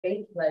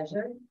great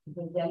pleasure to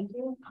present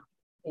you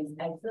His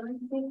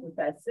Excellency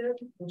Professor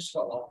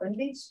Duško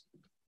Lopandić,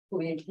 who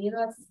will give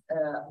us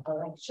a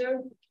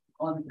lecture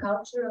on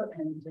cultural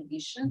and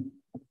tradition,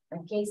 a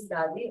case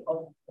study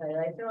of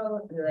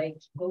bilateral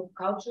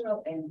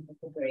cultural and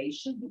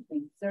cooperation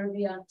between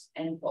Serbia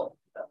and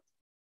Portugal.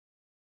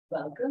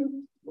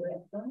 Welcome, Your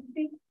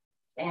Excellency,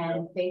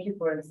 and thank you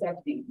for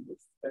accepting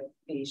this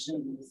participation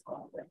in this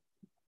conference.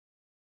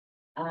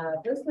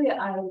 Firstly,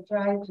 I will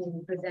try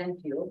to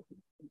present you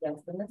His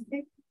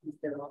Excellency,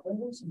 Mr.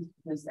 Lopandić, and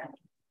Mr. Sad.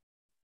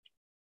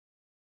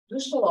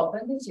 Duško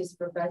Lopandić is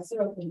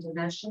Professor of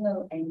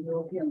International and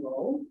European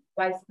Law,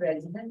 Vice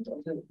President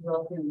of the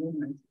European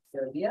Movement of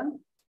Serbia,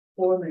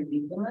 former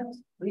diplomat,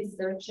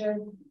 researcher,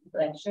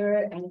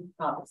 lecturer, and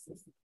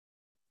publicist.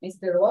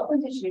 Mr.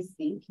 Lopandić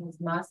received his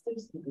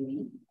master's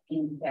degree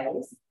in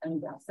Paris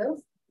and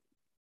Brussels,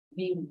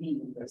 BUB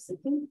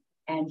University,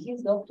 and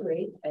his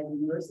doctorate at the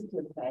University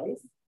of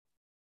Paris,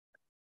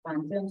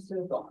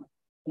 Panthéon-Sorbonne,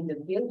 in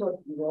the field of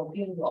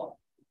European law.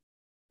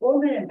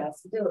 Former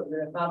ambassador of the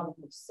Republic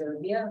of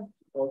Serbia,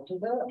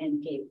 Portugal,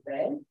 and Cape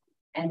Verde,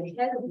 and the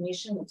head of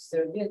mission of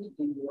Serbia to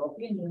the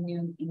European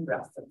Union in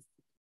Brussels.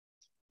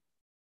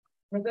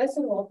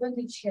 Professor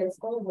Lopandić has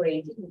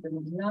collaborated with a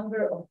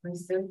number of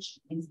research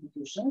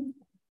institutions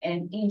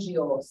and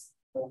NGOs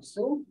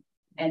also,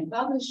 and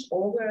published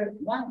over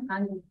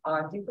 100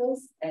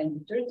 articles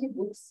and 30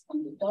 books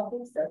on the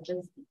topics such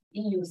as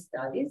EU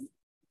studies,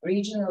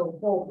 regional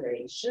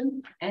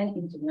cooperation, and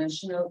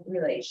international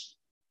relations.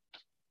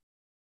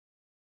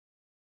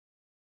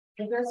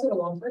 Professor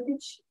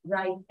Lopandić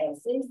writes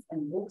essays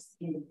and books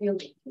in the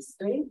field of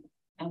history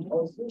and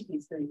also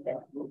history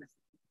textbooks,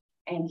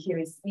 and he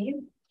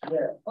received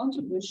the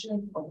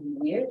Contribution of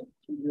the Year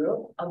to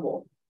Europe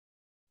Award.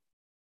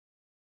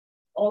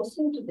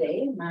 Also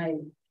today, my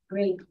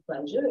great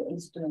pleasure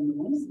is to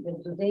announce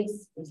that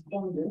today's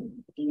respondent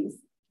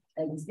is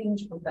a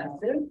distinguished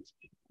professor,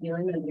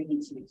 Milena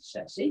Dragićević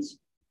Šesić,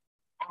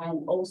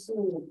 and also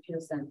a few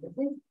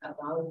sentences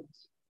about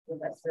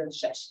Professor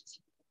Šesić.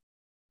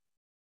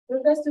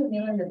 Professor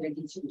Milena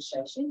Dragićević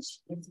Šesić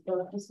is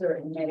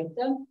Professor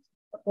Emerita,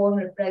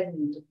 former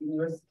President of the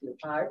University of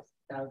Arts,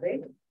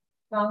 Belgrade,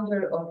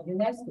 founder of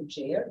UNESCO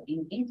Chair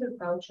in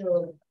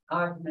Intercultural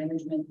Art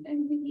Management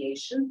and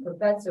Mediation,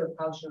 Professor of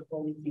Cultural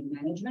Policy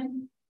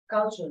Management,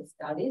 Cultural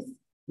Studies,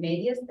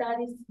 Media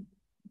Studies,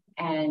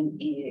 and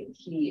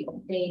he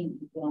obtained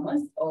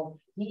diplomas of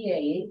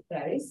BAA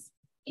Paris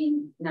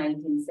in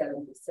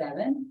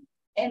 1977,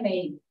 MA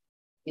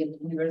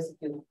at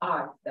University of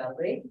Art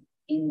Belgrade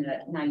in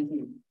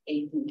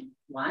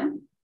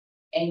 1981,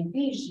 and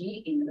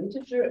PhD in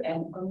Literature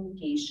and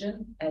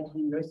Communication at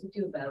University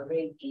of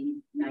Belgrade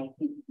in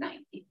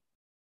 1990.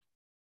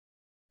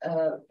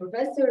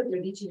 Professor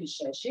Dragićević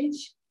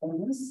Šesić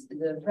owns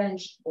the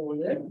French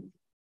order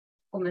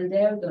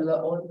Commander de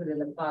l'Ordre de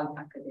la Palme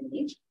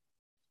Académique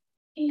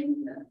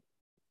in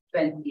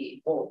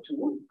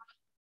 2002,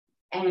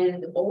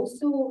 and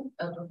also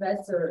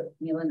Professor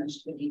Milena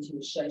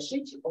Dragićević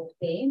Šesić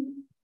obtained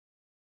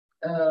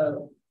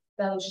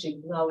Fellowship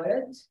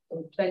Laureate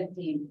of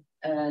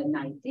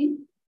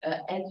 2019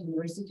 at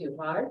University of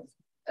Arts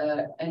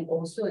and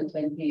also in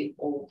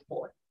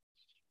 2004.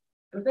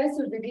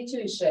 Professor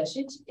Dragićević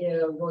Šesić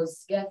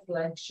was guest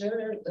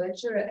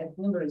lecturer at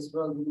numerous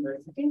world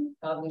universities,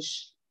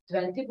 published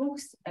 20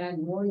 books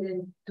and more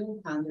than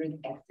 200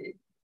 essays.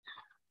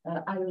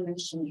 I will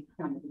mention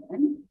some of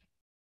them.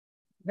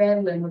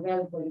 Verlo e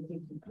Nouvelle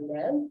Politique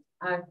Culturelle,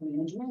 Art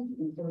Management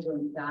in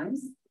Turbulent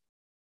Times,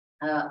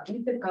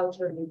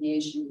 Intercultural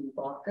Mediation in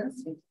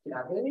Balkans with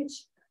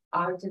Dragović,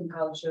 Art and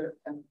Culture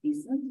of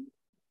Decent,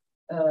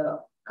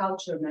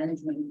 Culture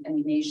Management,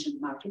 Animation,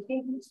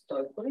 Marketing with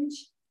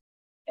Stojković.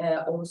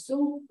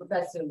 Also,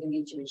 Professor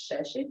Dragićević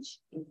Šesić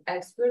is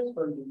expert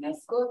for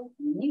UNESCO,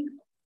 Munich,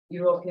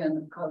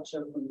 European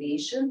Cultural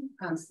Foundation,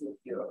 Council of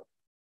Europe.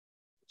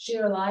 She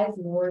realized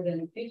more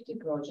than 50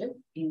 projects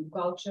in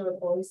cultural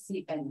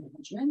policy and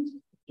management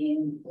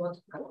in what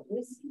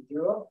countries in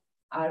Europe,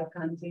 our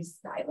countries,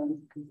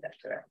 Thailand,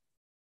 etc.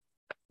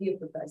 Dear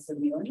Professor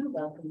Milena,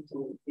 welcome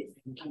to this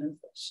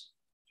conversation.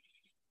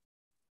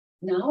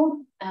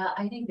 Now,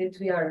 I think that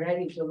we are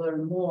ready to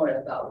learn more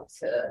about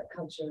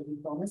cultural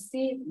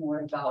diplomacy,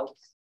 more about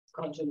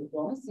cultural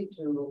diplomacy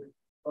through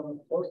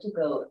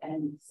Portugal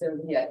and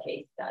Serbia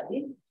case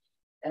study.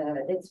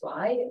 That's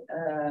why,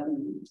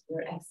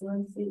 Your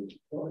Excellency, the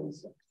floor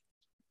is yours.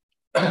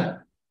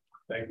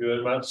 Thank you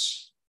very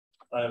much.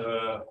 I'm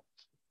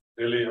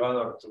really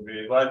honored to be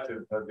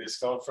invited at this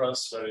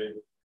conference, very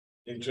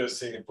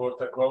interesting,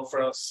 important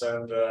conference,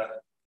 and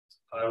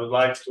I would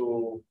like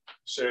to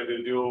share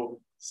with you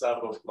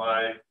some of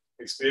my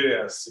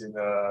experience in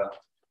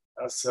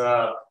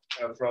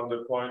from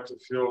the point of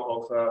view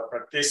of a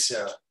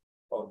practitioner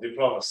of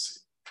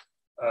diplomacy.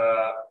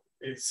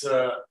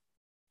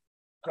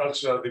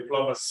 Cultural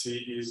diplomacy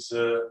is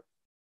a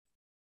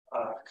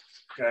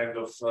kind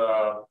of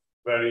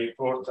very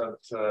important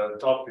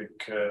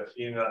topic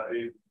in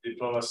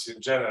diplomacy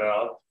in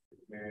general.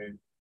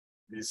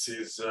 This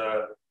is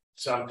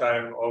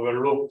sometimes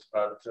overlooked,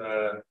 but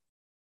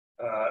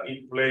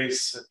it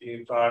plays,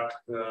 in fact,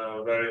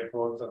 a very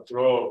important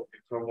role in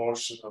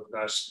promotion of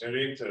national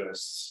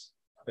interests,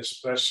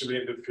 especially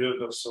in the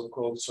field of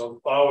so-called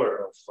soft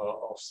power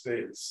of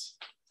states.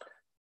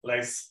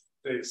 Let's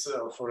take,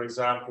 for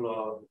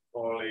example,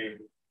 only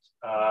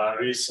a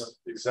recent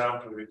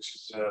example, which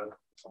is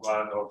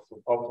one of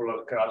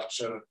popular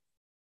culture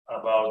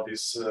about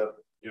this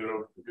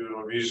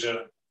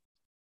Eurovision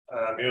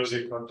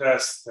music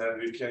contest,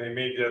 and we can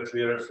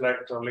immediately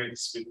reflect on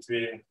links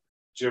between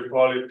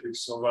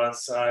geopolitics on one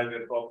side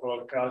and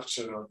popular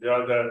culture on the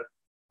other,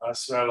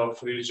 as well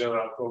of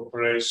regional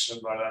cooperation,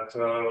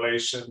 bilateral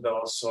relations, but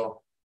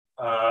also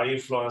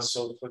influence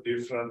of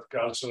different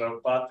cultural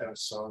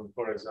patterns on,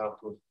 for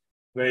example,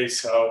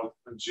 ways how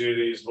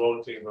jury is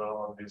voting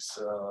on this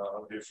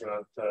on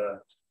different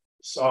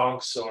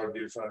songs or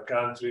different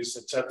countries,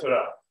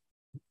 etc.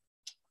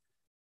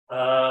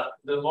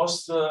 The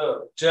most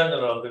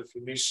general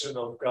definition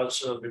of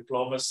cultural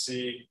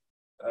diplomacy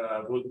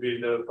would be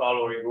the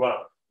following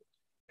one.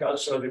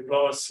 Cultural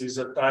diplomacy is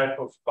a type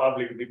of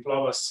public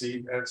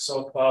diplomacy and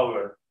soft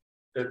power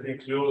that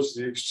includes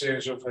the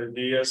exchange of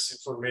ideas,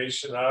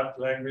 information, art,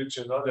 language,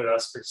 and other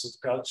aspects of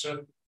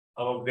culture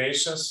among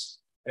nations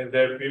and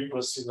their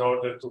peoples in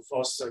order to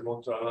foster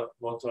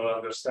mutual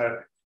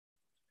understanding.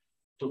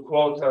 To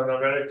quote an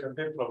American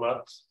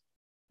diplomat,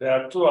 there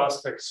are two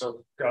aspects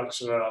of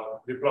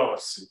cultural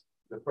diplomacy.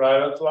 The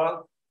private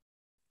one,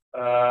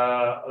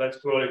 let's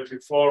call it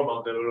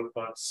informal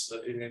developments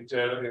in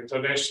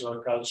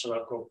international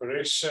cultural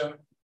cooperation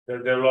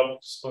that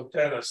develop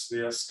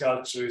spontaneously as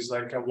culture is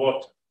like a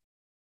water.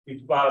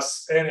 It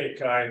passes any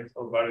kind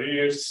of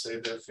barriers,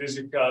 either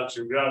physical,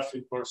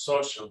 geographic, or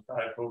social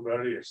type of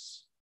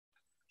barriers.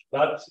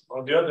 But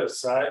on the other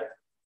side,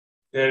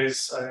 there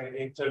is an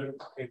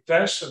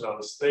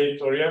intentional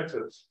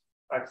state-oriented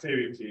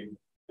activity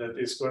that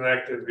is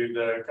connected with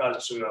the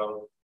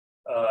cultural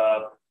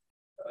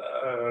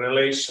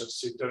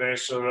relations,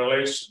 international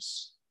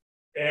relations.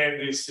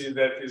 And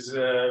that is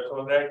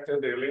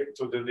connected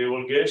to the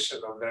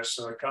divulgation of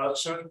national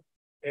culture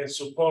and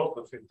support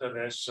of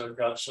international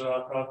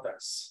cultural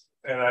contacts.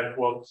 And I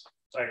quote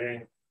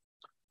again,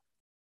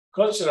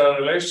 cultural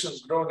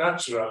relations grow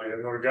naturally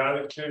and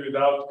organically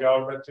without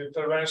government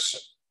intervention.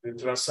 The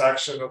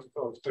transaction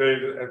of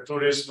trade and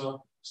tourism,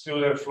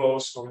 student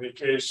flows,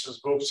 communications,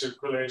 book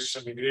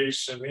circulation,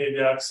 migration,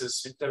 media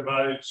access,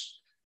 intermarriage,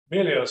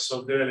 millions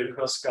of daily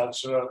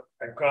cross-cultural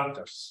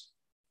encounters.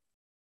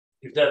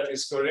 If that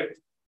is correct,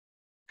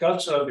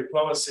 cultural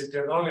diplomacy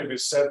can only be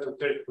said to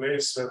take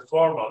place when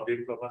formal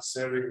diplomats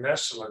serving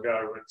national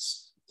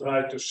governments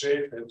try to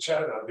shape and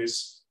channel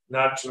these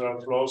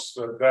natural flows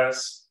to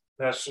advance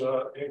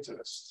national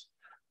interests.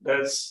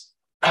 That's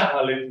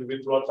a little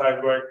bit what I'm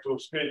going to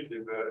speak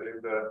in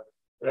the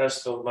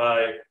rest of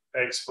my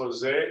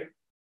expose,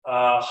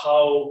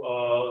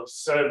 how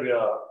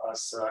Serbia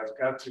as a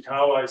country,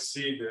 how I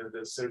see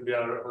the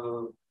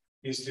Serbian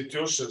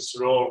institutions'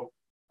 role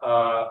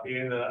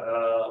in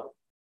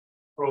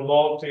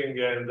promoting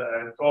and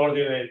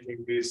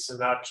coordinating these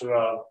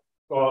natural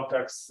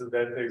contacts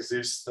that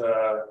exist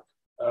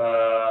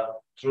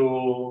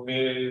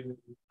through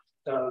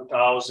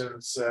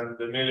thousands and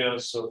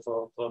millions of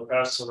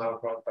personal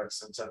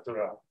contacts,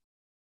 etc.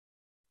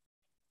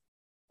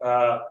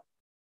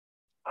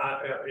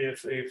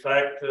 If in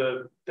fact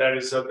there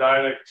is a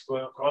direct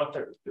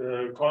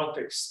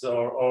context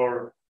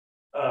or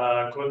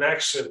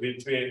connection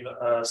between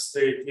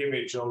state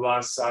image on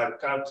one side,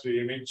 country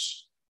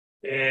image,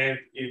 and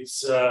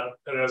its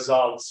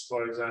results,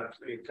 for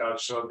example, in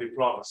cultural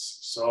diplomacy.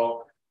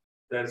 So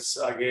that's,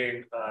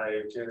 again,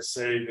 I can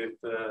say that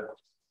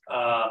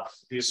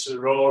this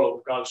role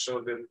of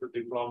cultural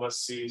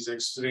diplomacy is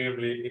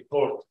extremely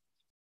important.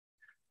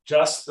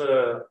 Just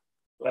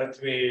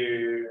let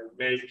me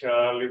make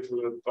a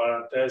little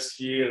parenthesis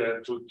here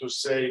and to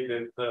say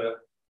that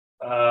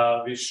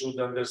we should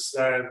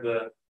understand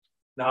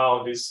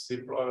now this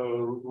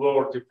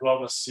war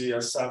diplomacy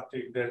as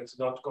something that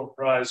not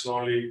comprise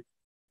only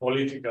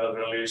political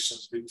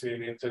relations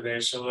between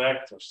international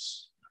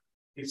actors.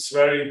 It's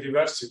very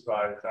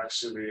diversified,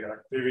 actually,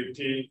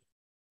 activity.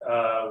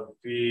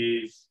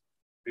 We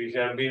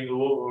have been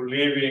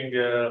living,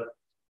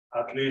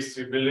 at least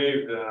we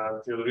believed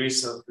until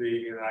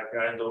recently, in a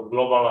kind of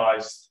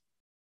globalized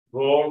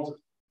world.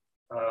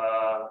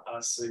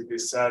 As it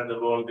is said, the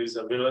world is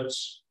a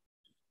village.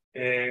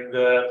 And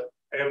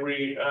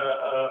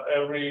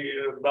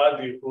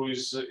everybody who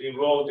is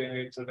involved in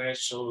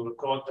international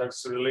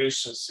contacts,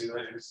 relations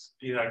is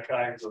in a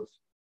kind of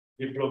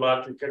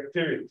diplomatic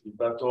activity.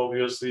 But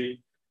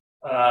obviously,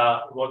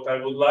 what I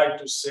would like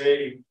to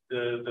say,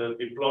 the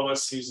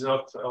diplomacy is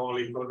not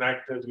only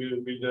connected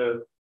with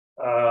the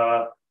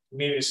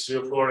Ministry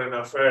of Foreign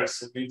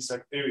Affairs and its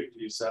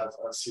activities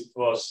as it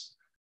was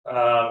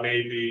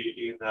maybe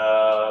in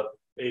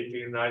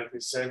 18th,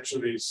 19th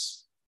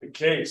centuries the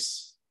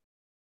case.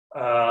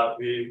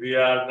 We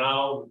have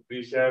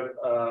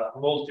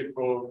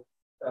multiple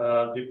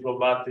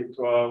diplomatic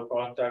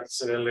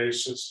contacts,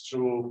 relations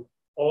through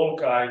all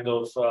kind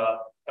of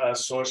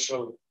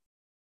social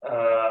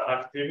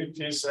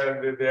activities,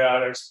 and they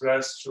are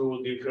expressed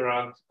through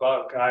different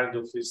kind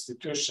of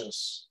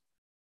institutions,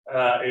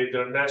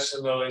 either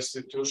national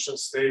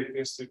institutions, state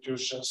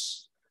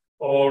institutions,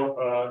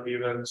 or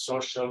even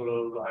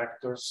social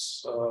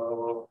actors,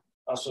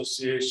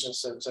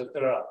 associations,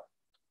 etc.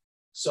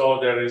 So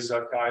there is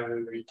a kind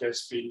of, we can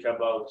speak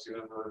about,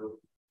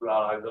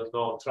 well, I don't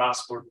know,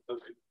 transport,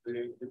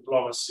 the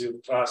diplomacy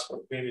of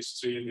transport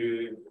ministry,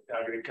 the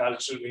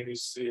agriculture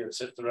ministry,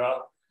 etc.,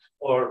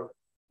 or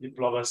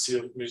diplomacy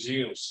of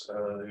museums.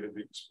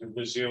 The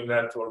museum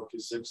network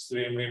is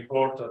extremely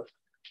important,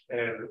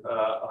 and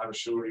I'm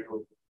sure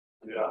you,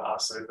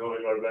 as I know,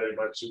 you are very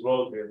much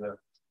involved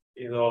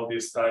in all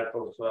these type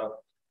of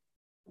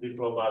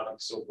diplomatic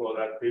so-called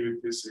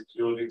activities,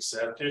 including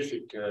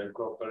scientific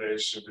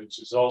cooperation, which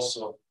is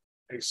also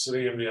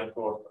extremely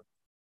important.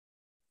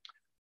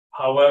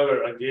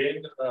 However,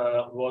 again,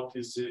 what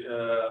is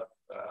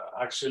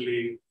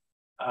actually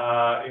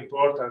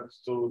important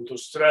to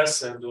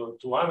stress and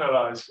to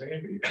analyze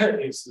maybe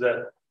is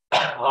that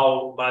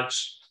how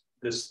much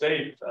the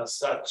state as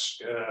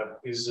such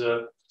is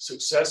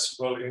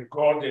successful in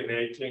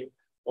coordinating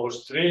or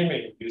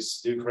streaming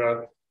this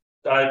different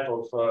type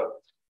of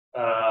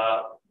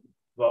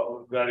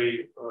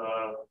very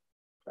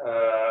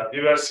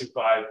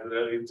diversified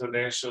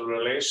international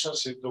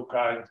relations into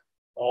kind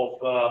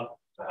of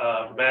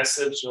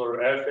message or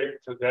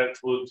effect that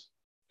would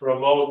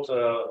promote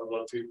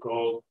what we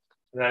call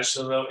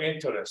national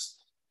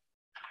interest.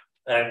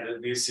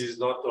 And this is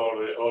not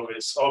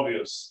always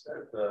obvious,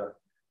 that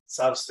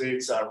some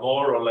states are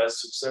more or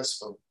less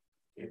successful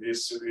in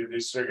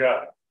this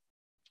regard.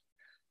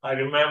 I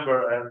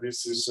remember, and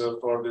this is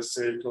for the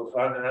sake of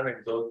an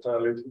anecdote, a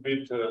little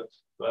bit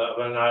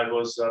when I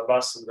was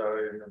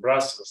ambassador in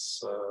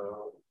Brussels.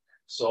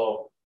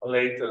 So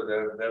later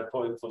than it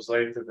was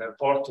later than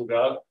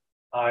Portugal,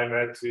 I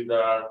met with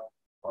that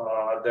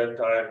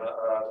time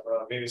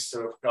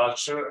Minister of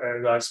Culture,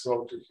 and I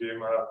spoke to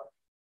him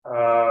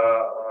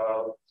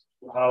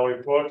how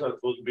important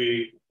would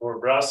be for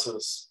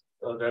Brussels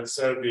that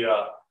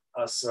Serbia,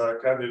 as a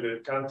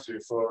candidate country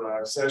for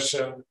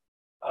accession,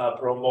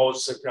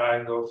 promotes a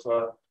kind of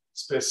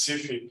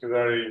specific,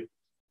 very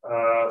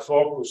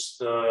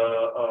focused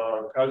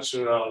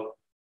cultural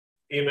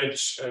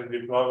image and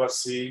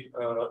diplomacy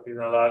in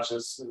a larger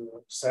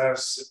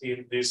sense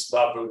in this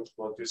bubble,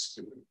 what is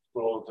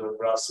called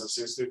Brussels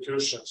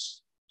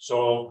institutions.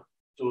 So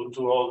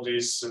to all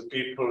these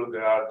people,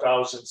 there are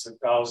thousands and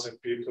thousands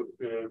of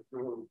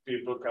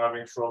people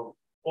coming from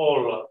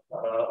all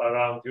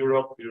around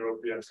Europe,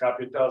 European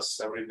capitals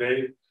every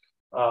day,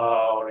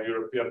 or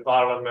European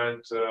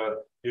Parliament,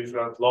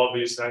 different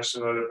lobbies,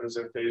 national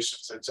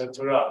representations,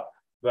 etc.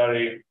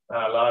 Very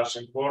large,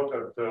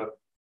 important,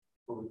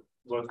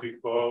 what we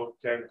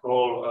can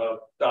call a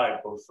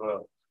type of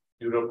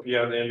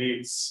European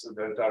elites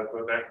that are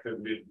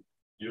connected with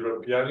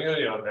European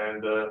Union.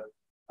 And the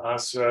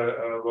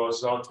answer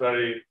was not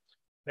very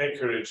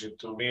encouraging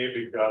to me,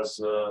 because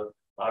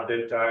at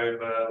that time,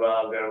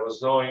 well, there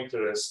was no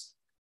interest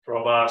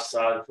from our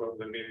side, from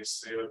the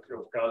Ministry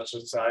of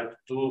Culture side,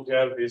 to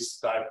have this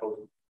type of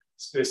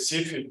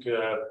specific,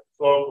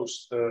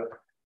 focused,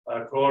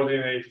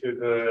 coordinated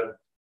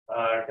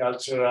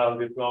cultural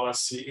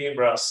diplomacy in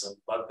Brussels.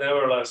 But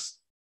nevertheless,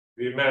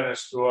 we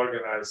managed to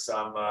organize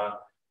some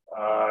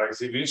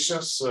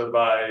exhibitions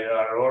by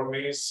our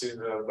means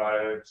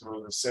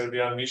through the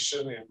Serbian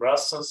mission in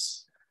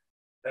Brussels,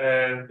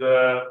 and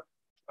there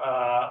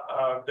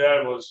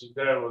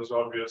was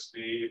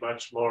obviously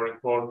much more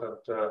important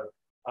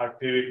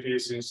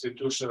activities,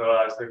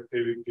 institutionalized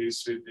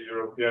activities with the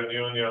European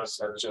Union,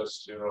 such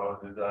as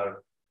the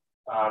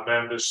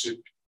membership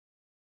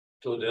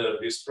to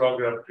this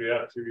program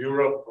Creative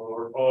Europe,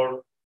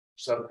 or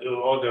some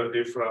other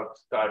different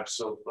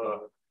types of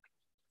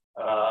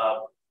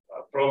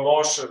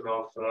promotion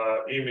of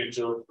image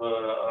of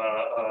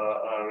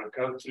our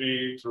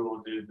country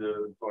through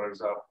for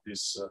example,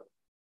 this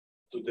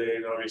today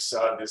Novi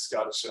Sad, this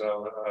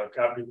cultural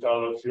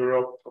capital of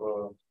Europe,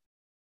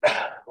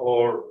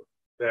 or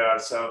there are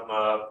some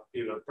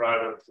even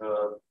private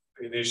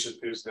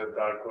initiatives that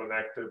are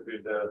connected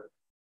with the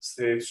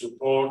state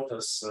support,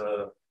 as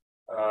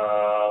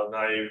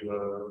naive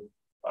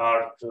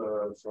art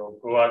from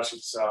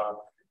Kovačica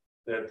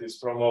that is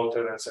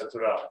promoted,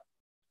 etc.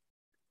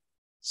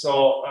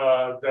 So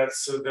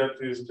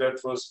that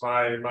was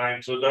my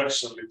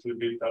introduction, a little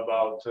bit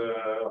about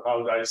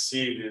how I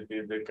see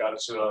the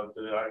cultural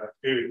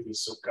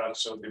activities of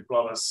cultural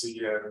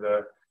diplomacy, and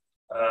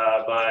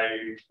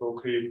my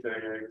concrete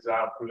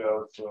example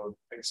of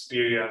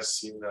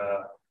experience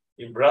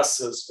in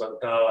Brussels. But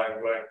now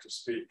I'm going to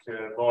speak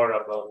more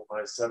about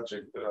my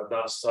subject,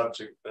 advanced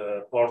subject,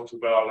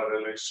 Portugal,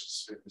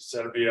 relations with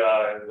Serbia,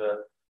 and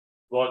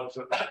what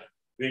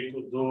we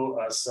could do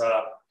as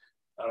a,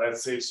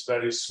 let's say, it's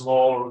very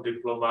small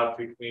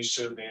diplomatic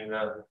mission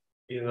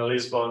in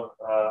Lisbon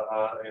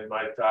in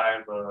my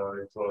time.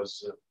 It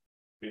was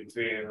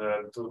between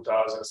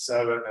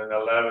 2007 and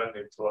 11.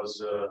 It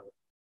was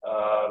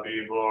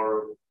we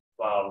were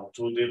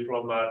 2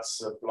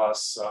 diplomats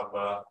plus some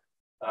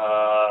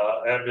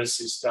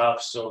embassy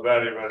staff, so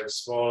very, very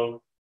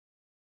small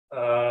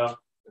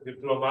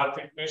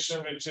diplomatic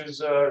mission, which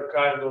is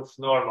kind of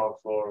normal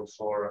for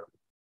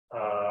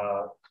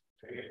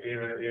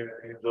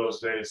in those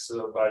days.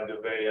 By the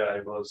way, I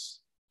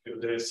was a few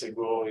days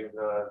ago in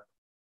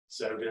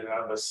Serbian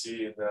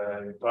embassy in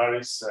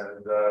Paris,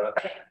 and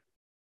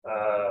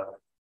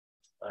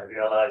I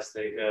realized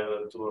they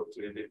have 2 or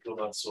 3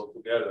 diplomats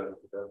altogether.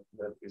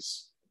 That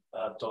is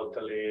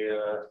totally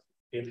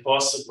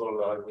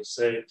impossible, I would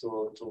say,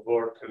 to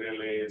work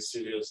really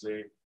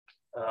seriously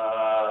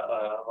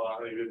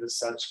with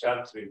such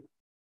country.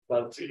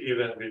 But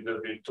even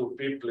with 2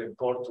 people in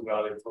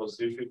Portugal, it was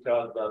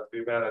difficult, but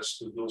we managed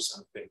to do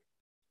something.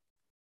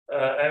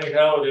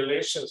 Anyhow,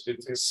 relations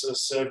between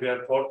Serbia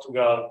and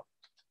Portugal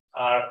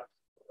are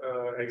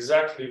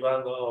exactly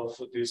one of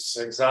these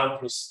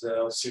examples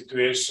of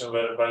situation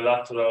where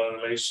bilateral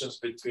relations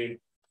between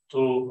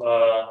 2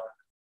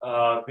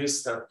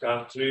 distant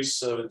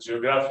countries,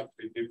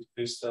 geographically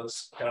distant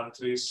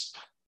countries,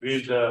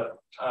 with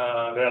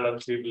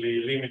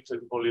relatively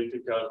limited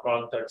political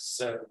contacts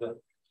and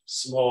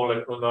small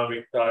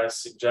economic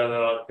ties in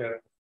general, can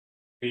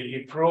be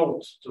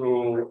improved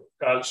through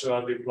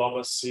cultural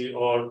diplomacy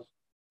or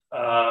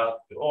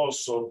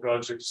also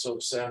projects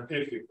of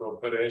scientific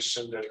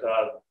cooperation that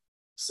are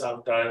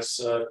sometimes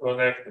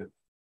connected.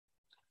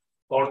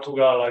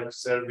 Portugal, like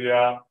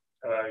Serbia,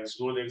 is a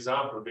good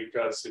example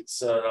because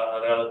it's a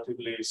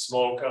relatively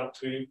small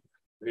country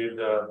with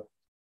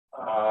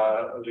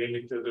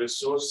limited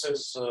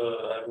resources,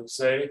 I would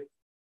say,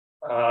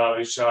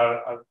 which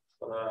are,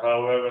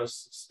 however,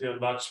 still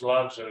much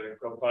larger in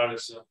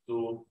comparison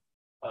to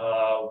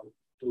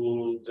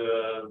the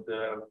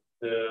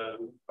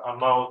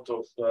amount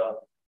of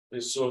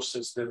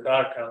resources that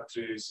our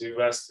country is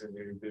investing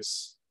in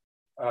this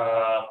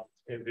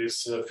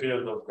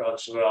field of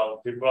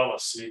cultural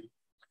diplomacy.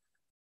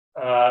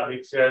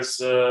 It has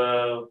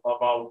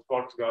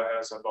Portugal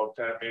has about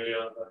 10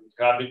 million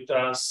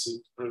inhabitants.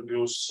 It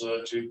produces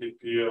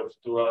GDP of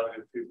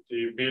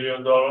 $250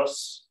 billion,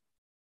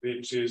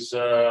 which is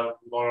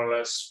more or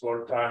less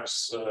 4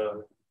 times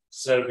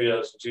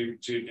Serbia's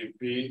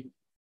GDP.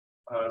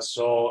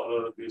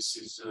 So this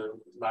is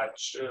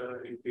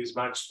it is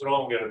much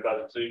stronger,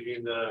 but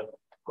in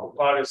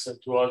comparison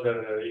to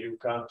other EU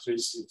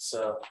countries,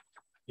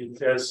 it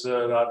has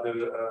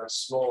rather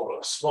small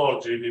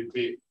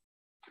GDP.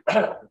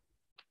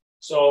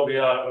 So we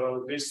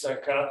are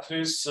distant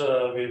countries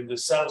with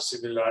some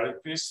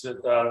similarities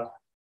that are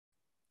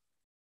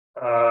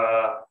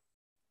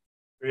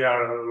we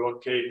are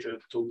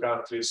located 2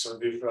 countries on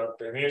different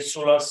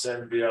peninsulas,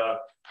 and we are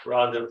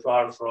rather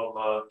far from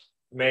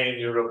main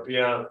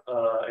European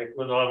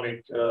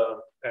economic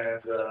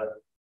and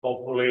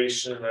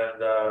population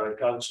and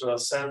cultural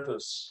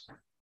centers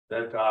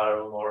that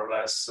are more or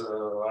less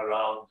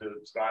around the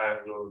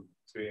triangle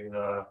between,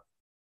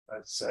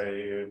 let's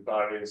say,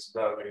 Paris,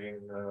 Berlin,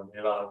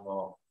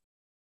 Milano,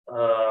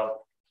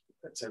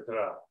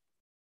 etc.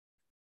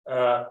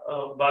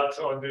 But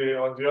on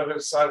the other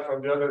side,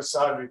 from the other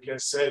side, we can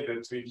say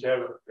that we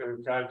have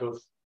a kind of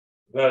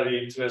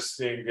very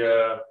interesting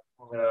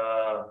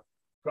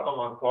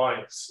common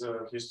points,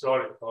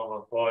 historic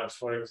common points.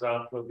 For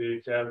example,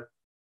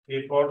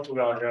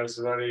 Portugal has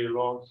a very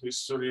long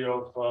history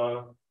of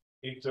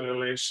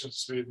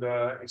interrelations with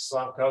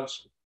Islam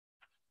culture.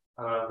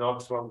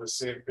 Not from the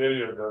same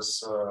period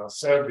as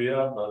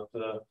Serbia, but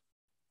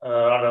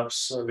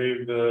Arabs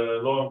lived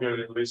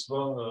longer in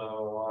Lisbon,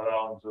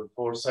 around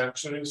 4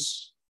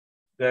 centuries,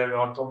 than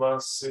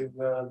Ottomans in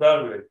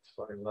Belgrade,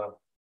 for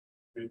example,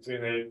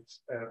 between 8th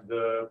and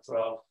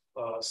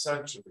 12th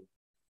century.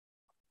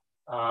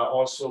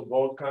 Also,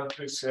 both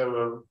countries have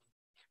a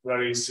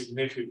very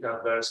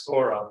significant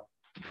diaspora.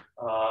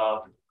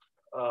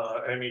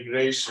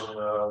 Emigration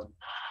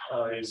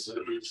is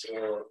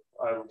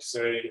I would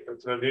say,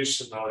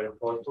 traditional in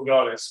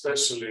Portugal,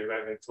 especially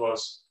when it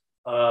was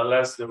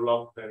less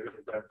developed than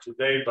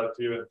today. But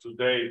even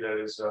today, there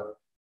is a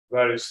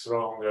very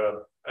strong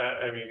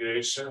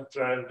emigration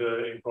trend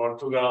in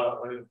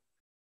Portugal.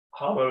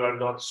 However,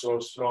 not so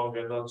strong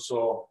and not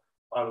so,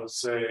 I would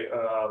say,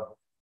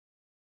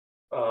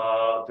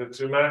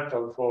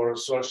 detrimental for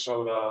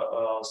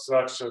social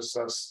structures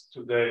as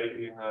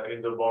today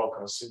in the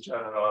Balkans in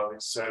general. In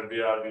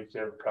Serbia, we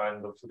have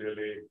kind of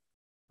really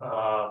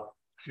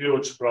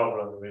huge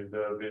problem with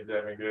the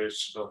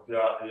emigration of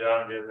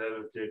young and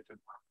educated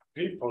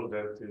people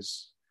that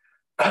is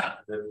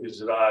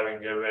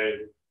driving away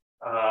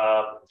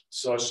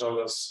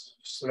social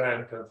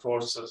strength and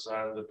forces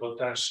and the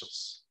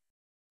potentials.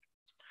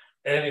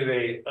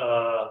 Anyway,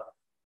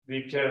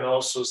 we can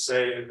also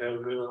say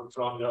that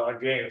from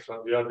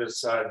the other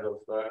side of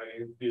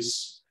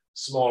this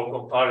small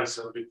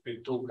comparison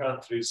between 2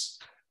 countries,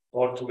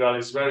 Portugal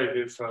is very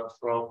different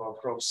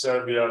from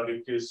Serbia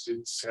because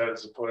it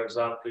has, for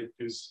example, it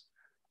is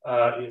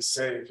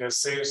it has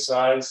same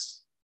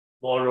size,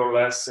 more or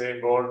less same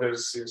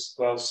borders since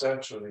 12th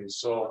century.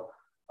 So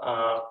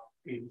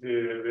if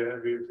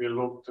we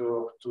look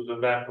to the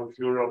map of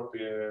Europe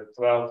in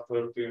 12th,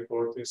 13th,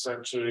 14th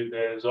century,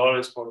 there is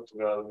always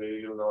Portugal.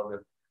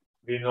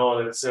 We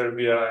know that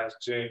Serbia has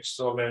changed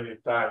so many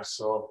times.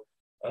 So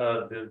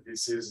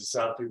this is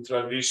something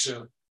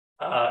tradition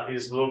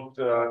is looked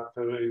at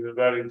in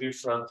very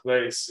different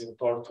ways in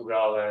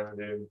Portugal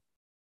and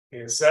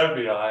in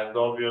Serbia. And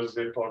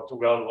obviously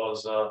Portugal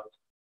was a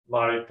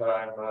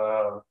maritime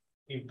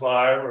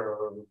empire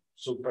or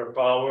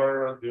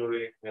superpower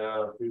during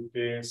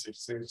 15th,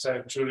 16th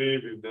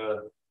century with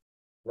the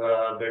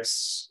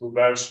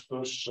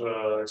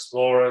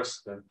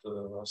explorers that,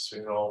 as we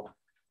know,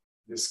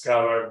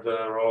 discovered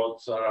the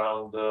roads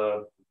around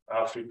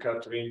Africa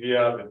to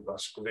India with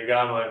Vasco da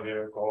Gama, and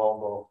even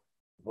Colombo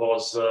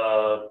was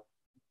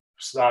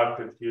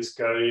started his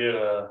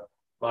career,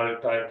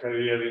 maritime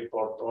career in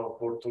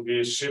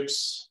Portuguese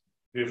ships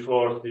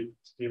before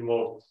he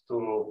moved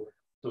to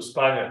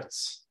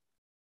Spaniards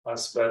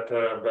as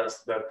better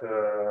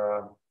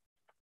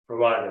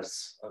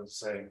providers, I would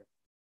say.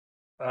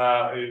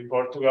 In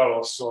Portugal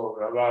also,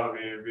 well,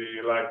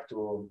 we like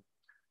to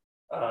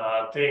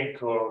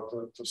think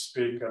or to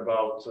speak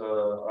about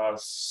our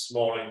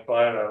small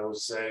empire. I would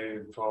say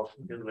from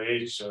Middle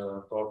Age,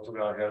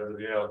 Portugal had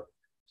real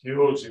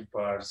huge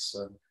empires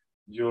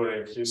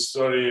during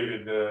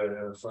history, with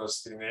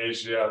first in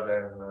Asia,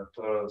 then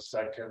third,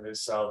 second in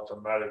South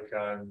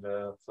America, and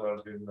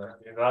third in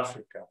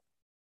Africa.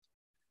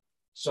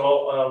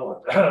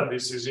 So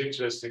this is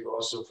interesting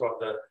also from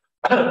the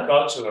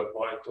cultural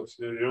point of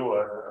view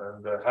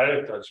and the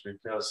heritage,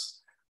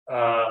 because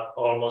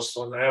almost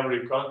on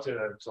every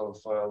continent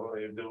of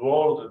the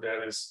world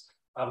there is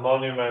a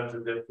monument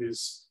that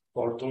is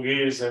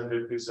Portuguese and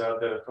it is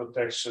under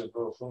protection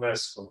of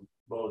UNESCO,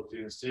 both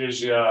in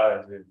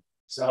Asia and in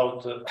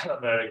South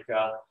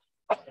America,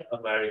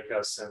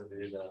 Americas, and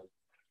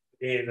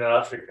in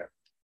Africa.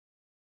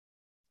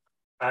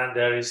 And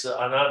there is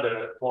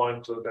another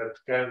point that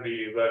can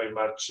be very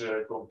much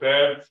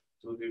compared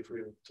to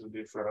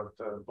different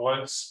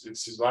points.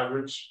 This is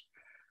language,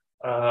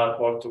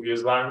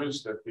 Portuguese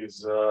language that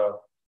is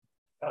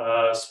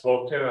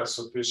spoken as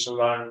official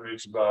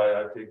language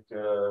by, I think,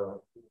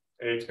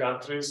 8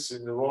 countries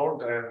in the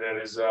world, and there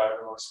is a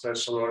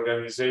special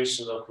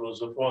organization of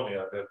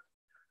Lusophonia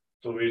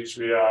to which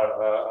we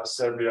are, as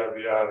Serbia,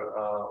 we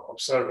are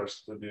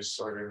observers to this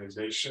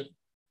organization.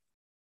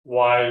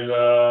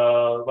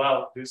 While,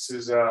 well, this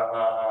is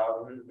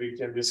we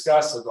can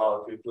discuss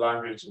about it.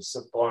 Language is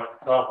a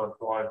common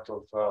point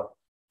of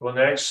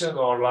connection,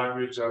 or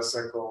language as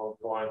a common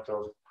point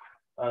of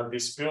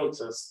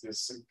disputes, as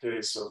this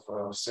case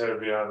of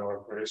Serbian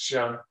or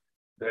Croatian,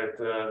 that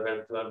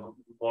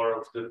more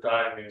of the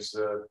time is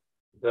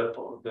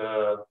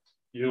the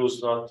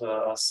use not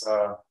as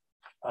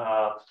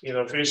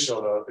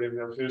unofficial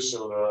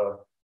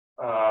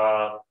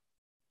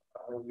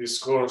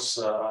discourse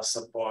as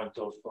a point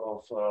of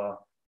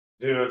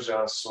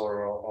divergence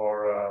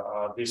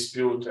or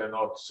dispute, and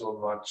not so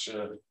much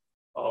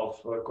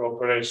of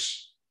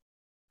cooperation.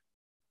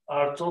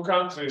 Our 2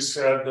 countries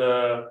had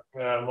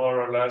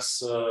more or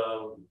less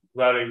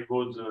very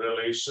good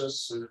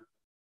relations.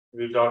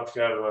 We don't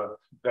have,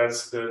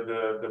 that's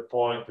the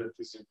point that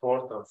is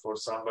important for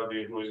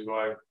somebody who is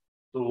going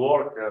to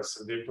work as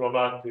a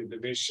diplomat in the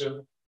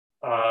mission.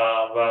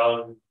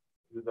 Well,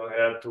 you don't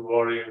have to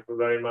worry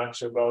very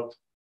much about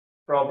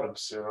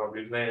problems. You know,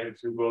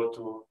 if you go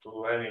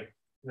to any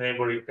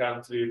neighboring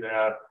country, there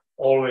are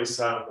always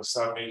some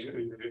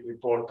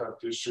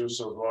important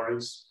issues or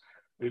worries.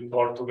 In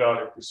Portugal,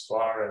 it is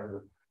far,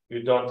 and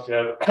we don't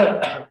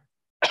have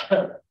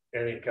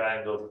any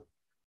kind of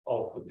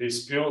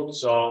dispute.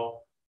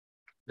 So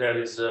there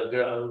is a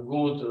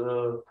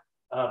good,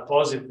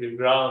 positive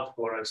ground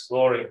for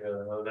exploring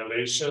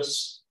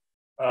relations.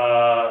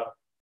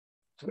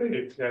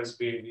 Trade has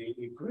been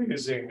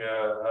increasing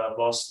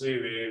mostly.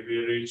 We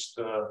reached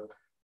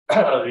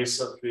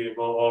recently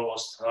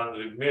almost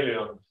 $100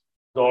 million.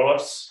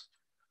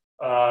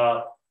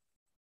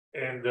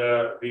 And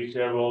we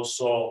have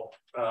also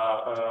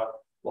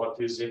what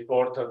is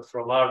important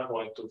from our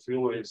point of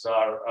view is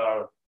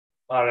our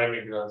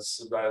immigrants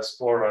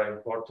diaspora in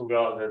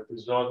Portugal, that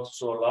is not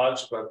so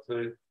large, but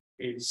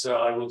it's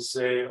I would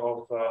say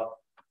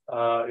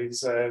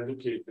it's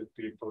educated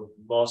people,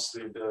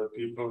 mostly the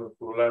people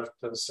who left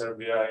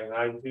Serbia in the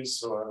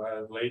 90s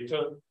or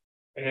later.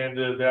 And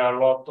there are a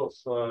lot of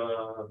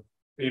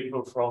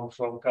people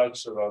from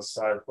cultural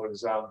side. For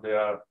example,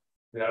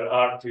 they are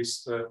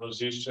artists,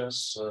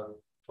 musicians.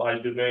 By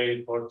the way,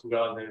 in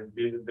Portugal, they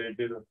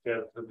didn't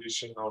have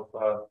tradition of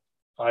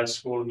high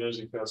school,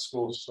 musical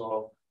school,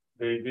 so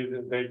they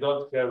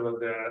don't have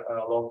their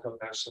local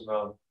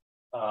national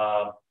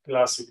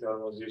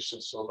classical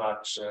musicians so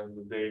much,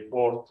 and they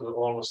bought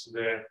almost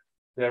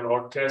their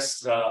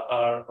orchestra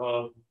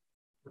are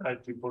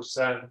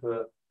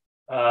 90%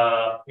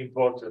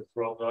 imported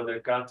from other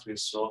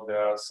countries. So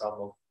there are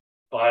some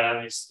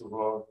pianists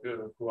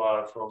who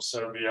are from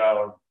Serbia,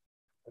 or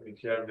we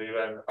have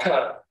even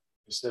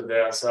Mr.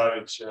 Dejan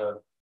Savić,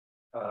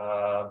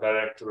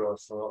 director of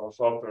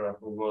opera,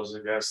 who was a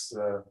guest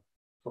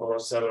for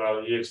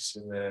several years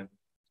in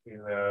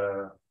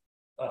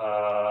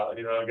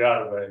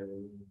Algarve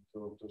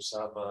to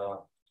some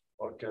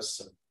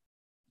orchestra.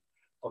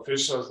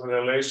 Official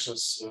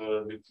relations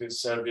between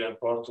Serbia and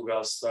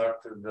Portugal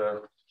started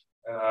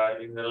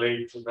in the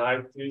late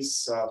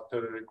 90s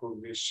after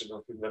recognition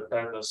of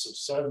independence of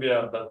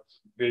Serbia, but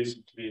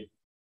basically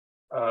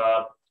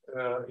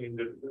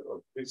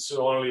it's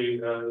only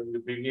in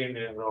the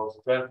beginning of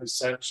the 20th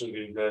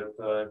century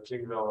that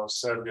Kingdom of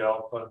Serbia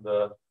opened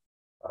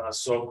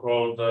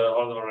so-called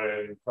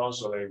honorary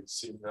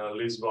consulates in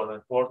Lisbon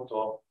and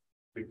Porto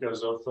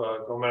because of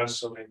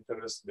commercial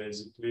interest,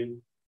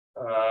 basically.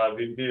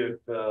 We did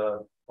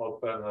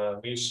open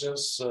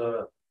missions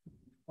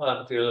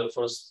until the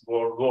First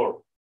World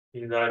War.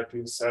 In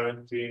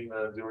 1917,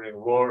 during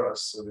war,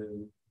 as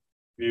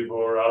we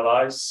were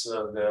allies,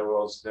 there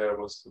was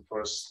the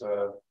first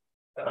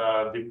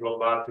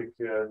diplomatic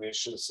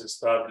missions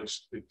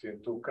established between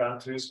two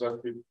countries,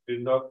 but it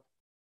did not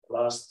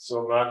last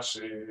so much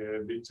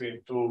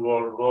between two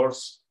world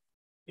wars.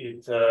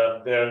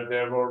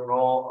 There were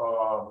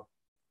no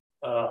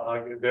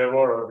there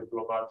were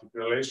diplomatic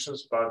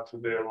relations, but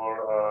they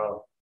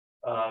were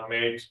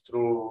made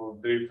through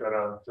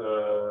different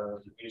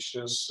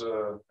missions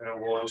and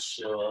wars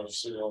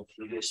of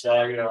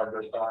Yugoslavia at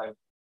the time,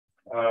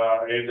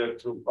 either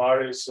through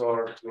Paris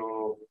or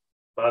through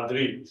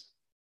Madrid.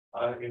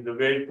 In the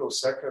wake of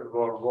Second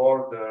World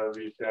War,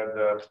 we had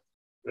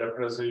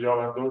Representative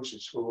Jovan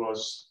Dučić, who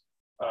was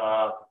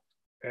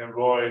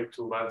envoy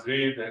to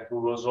Madrid and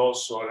who was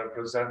also a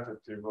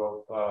representative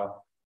of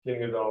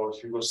Kingdom of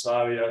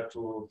Yugoslavia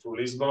to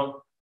Lisbon.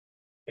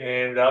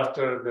 And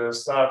after the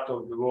start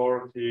of the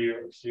war,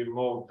 he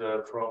moved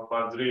from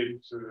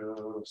Madrid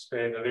to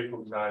Spain,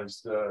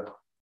 recognized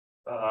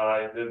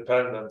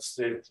independent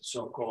state,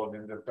 so-called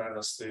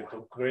independent state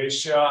of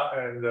Croatia,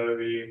 and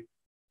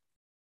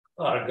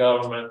our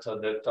government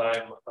at that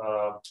time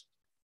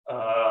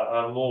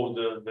moved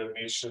the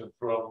mission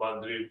from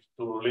Madrid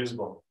to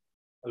Lisbon.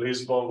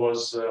 Lisbon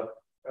was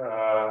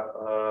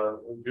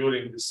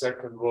during the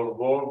Second World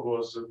War,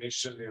 was a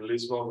mission in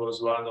Lisbon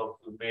was one of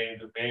the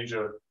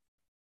major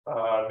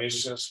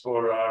missions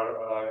for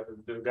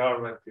the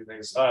government in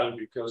exile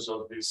because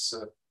of this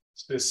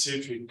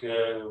specific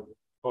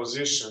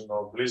position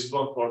of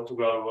Lisbon.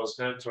 Portugal was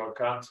neutral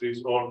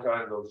countries, all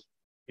kind of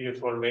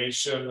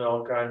information,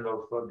 all kind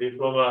of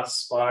diplomats,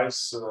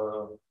 spies,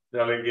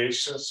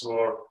 delegations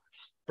were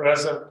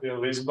present in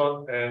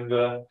Lisbon, and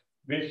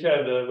we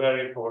had a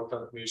very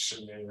important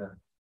mission in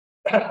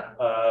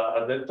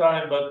at that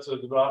time, but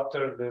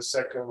after the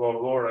Second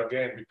World War,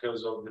 again,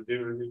 because of the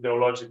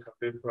ideological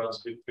difference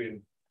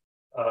between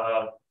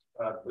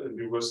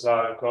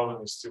Yugoslavia,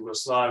 communist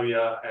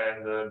Yugoslavia,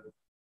 and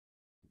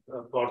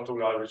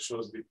Portugal, which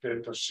was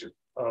dictatorship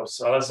of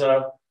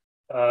Salazar,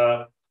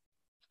 the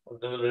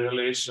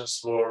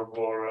relations were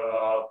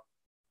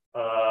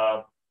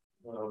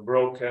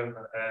broken,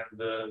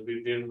 and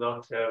we did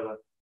not have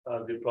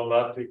a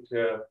diplomatic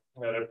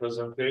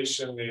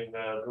representation in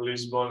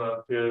Lisbon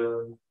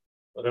until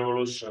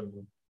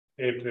revolution,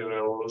 April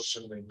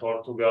Revolution in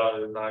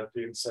Portugal in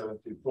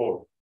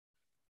 1974.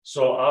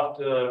 So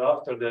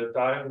after that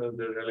time,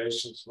 the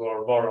relations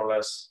were more or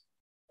less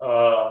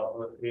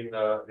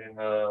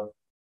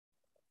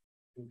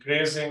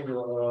increasing,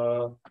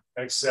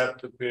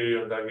 except the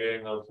period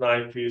again of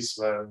 90s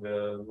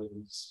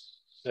when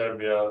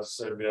Serbia,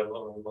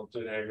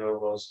 Montenegro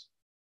was,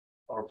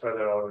 or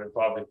Federal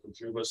Republic of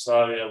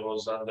Yugoslavia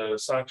was under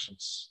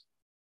sanctions.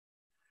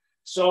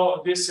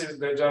 So this is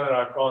the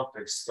general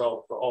context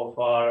of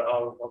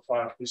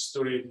our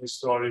history,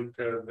 historic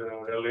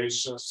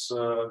relations,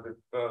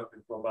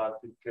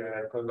 diplomatic,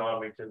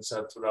 economic,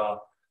 etc.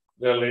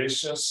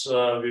 relations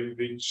with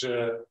which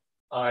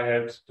I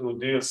had to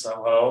deal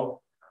somehow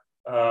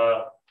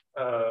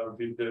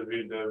with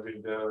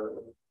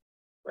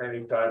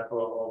any type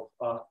of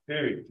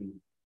activity.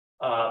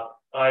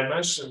 I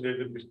mentioned at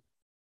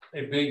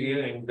the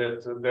beginning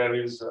that there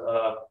is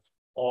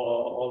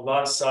on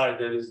one side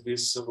there is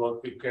this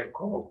what we can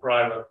call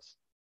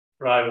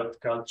private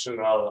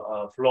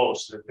cultural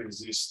flows that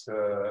exist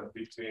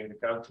between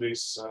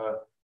countries.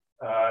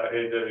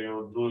 Either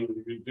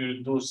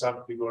you do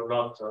something or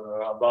not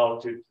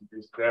about it.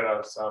 There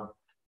are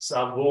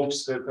some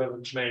books that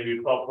may be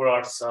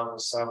popular, some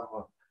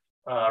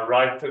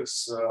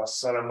writers.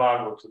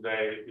 Saramago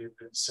today in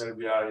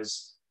Serbia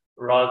is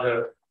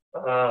rather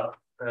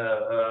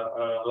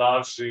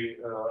largely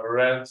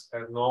read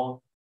and known.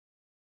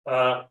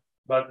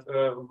 But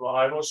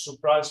I was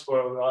surprised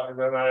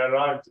when I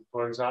arrived,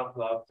 for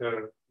example,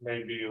 after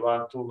maybe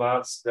 1-2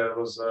 months, there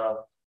was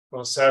a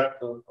concert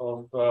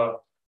of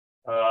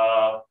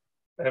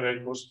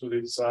Eme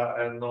Kusturica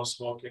and No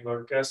Smoking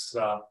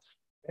Orchestra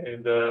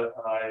And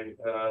I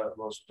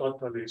was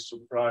totally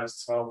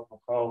surprised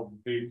how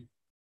big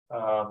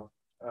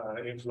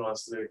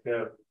influence they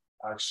have.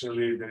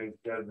 Actually, they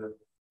had,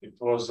 it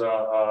was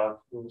a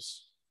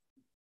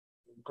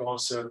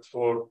concert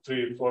for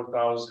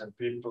 3,000-4,000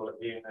 people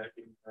in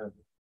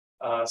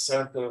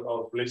center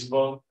of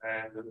Lisbon,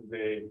 and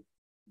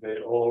they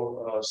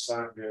all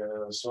sang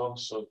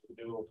songs of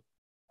new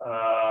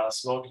no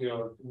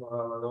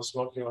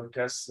smoking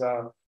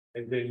orchestra,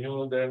 and they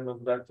knew them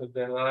better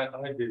than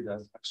I did.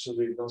 That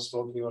actually, no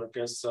smoking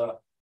orchestra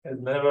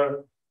had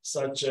never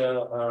such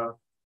a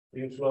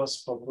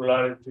influence,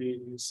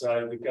 popularity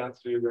inside the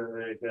country than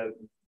they had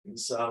in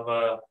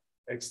some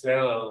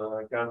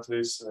external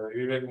countries,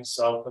 even in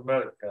South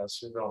America,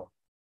 as you know.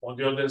 On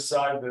the other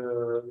side,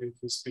 if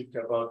we speak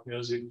about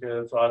music,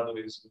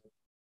 fatherism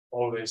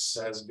always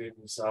has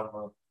been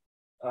some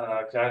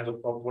kind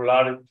of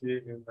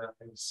popularity in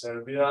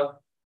Serbia.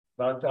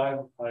 But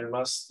I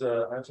must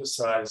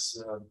emphasize,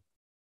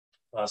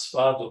 as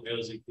far as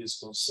music is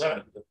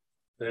concerned,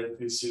 that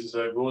this is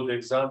a good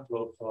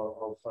example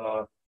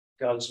of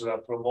cultural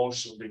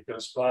promotion,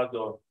 because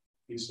fado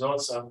is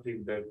not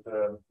something that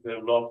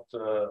developed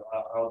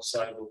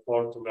outside of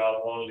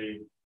Portugal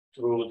only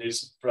through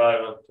this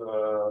private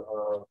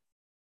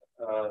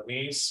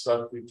means,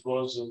 but it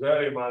was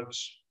very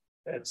much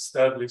and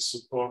steadily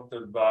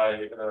supported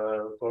by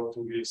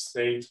Portuguese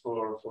state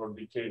for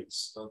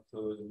decades, not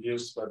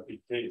years, but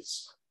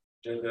decades.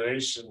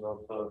 Generation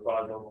of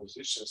fado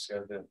musicians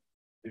had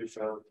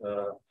different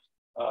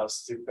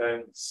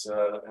stipends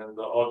and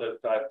other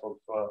type of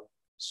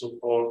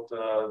support.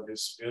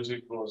 This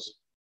music was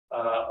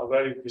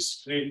very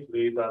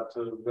discreetly but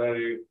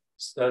very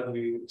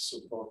steadily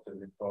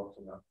supported in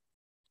Portugal.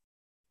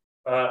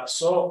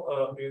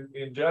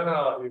 In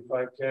general, if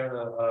I can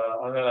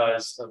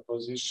analyze the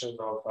position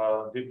of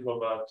a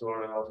diplomat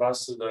or an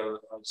ambassador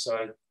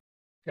outside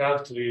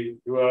country,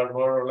 you are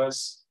more or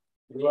less,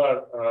 you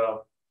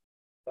are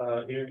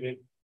in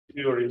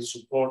theory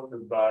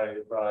supported by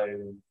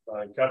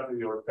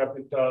your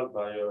capital,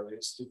 by your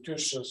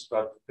institutions,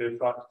 but de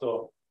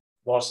facto,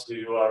 mostly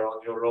you are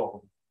on your own.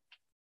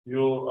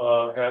 You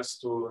have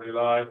to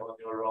rely on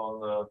your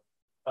own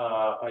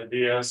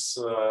ideas,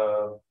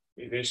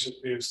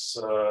 initiatives.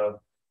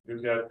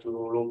 You have to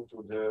look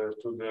to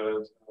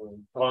the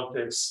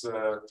context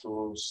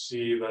to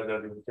see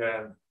whether you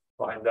can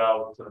find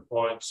out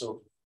points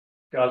of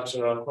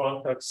cultural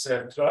contacts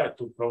and try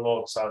to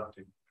promote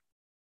something.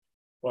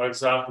 For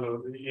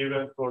example,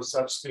 even for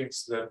such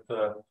things that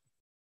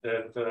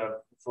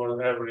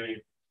for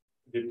every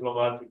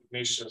diplomatic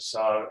missions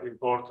are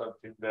important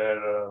in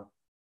their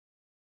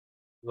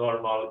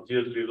normal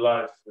yearly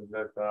life,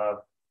 that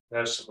are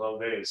national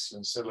days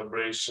and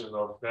celebration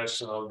of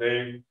National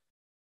Day.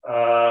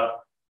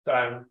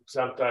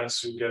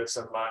 Sometimes you get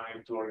some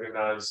money to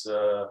organize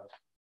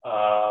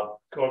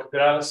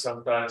cocktails.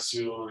 Sometimes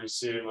you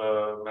receive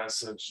a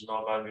message,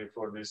 no money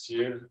for this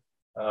year.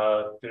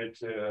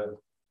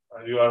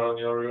 You are on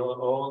your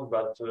own,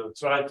 but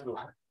try to,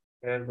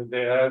 and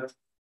they had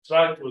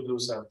try to do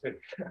something,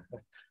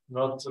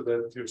 not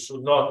that you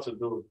should not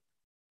do.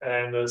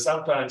 And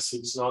sometimes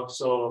it's not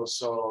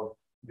so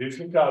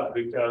difficult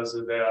because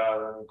there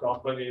are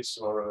companies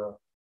or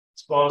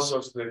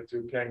sponsors that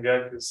you can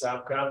get in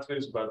some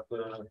countries, but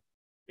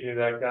in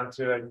a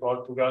country like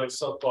Portugal,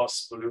 it's not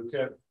possible.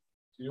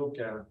 You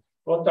can.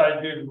 What I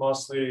did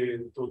mostly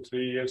 2-3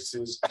 years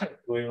is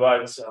to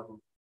invite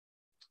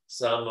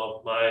some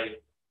of my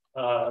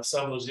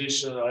some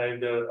musician,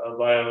 either a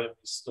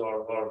violinist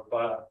or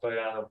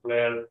piano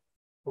player,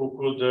 who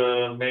could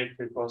make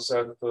a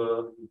concert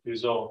of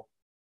his own.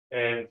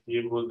 And he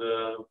would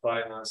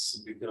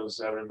finance, because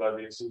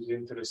everybody is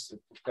interested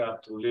to come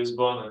to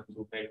Lisbon and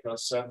to make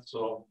concerts.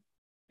 So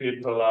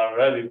people are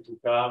ready to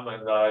come,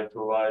 and I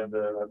provide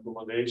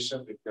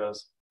accommodation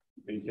because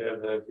we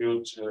have a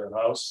huge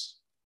house.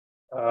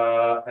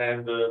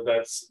 And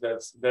that's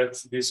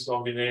this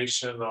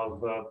combination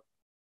of,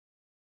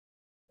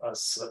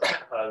 as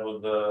I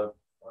would a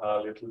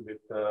little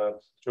bit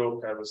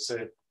joke, I would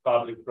say,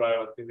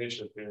 public-private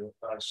initiative,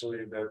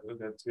 actually, that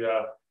we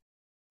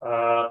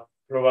are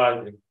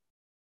providing.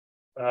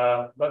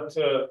 But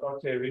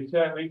okay, we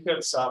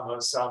had some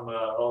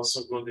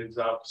also good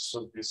examples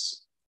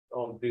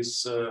of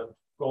this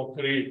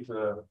concrete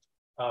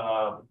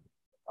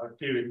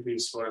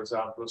activities. For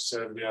example,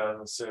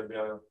 Serbian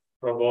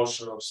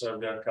promotion of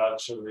Serbian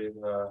culture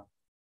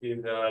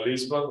in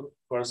Lisbon.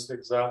 First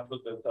example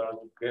that I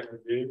can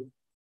give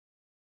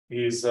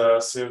is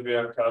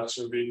Serbian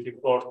Culture Week in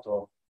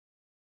Porto.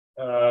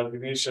 The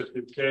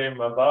initiative came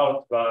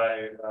about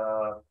by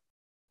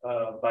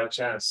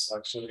chance,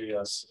 actually.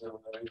 As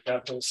it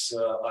happens,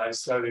 I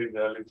studied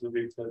a little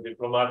bit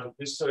diplomatic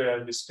history.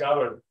 I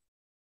discovered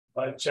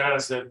by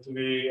chance that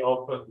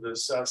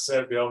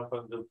Serbia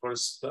opened the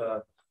first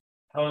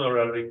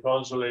honorary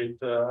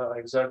consulate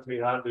exactly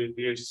 100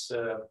 years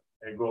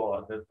ago.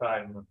 At the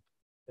time,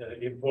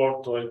 in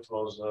Porto, it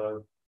was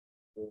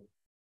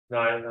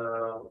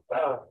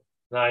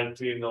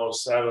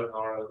 1907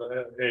 or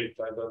 8,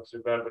 I don't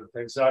remember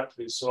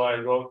exactly. So I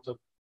wrote a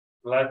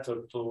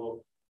letter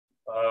to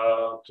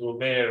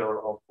mayor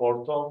of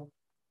Porto,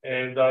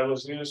 and I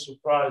was really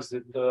surprised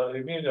that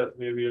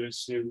immediately we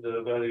received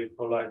a very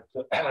polite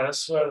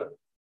answer.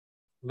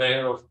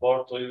 Mayor of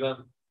Porto even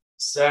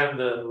sent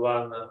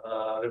one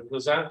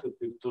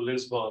representative to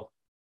Lisbon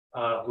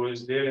who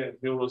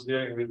was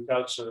dealing with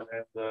culture,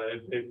 and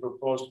they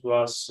proposed to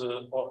us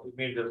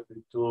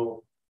immediately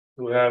to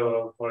have,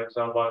 for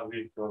example, 1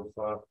 week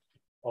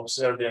of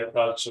Serbian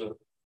culture,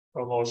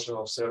 promotion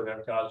of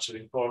Serbian culture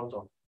in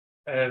Porto.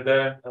 And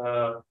then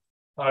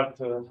hard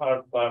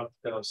part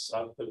comes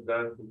after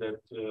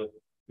that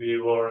we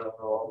were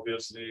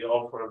obviously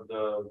offered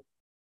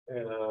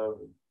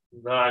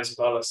nice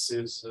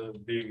palaces,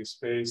 big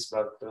space,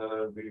 but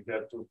we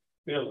had to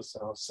build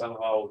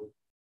somehow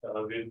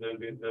with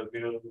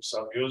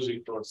some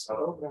music or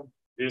some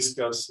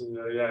discuss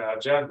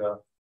agenda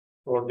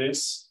for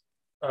this.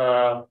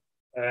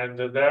 And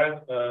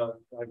then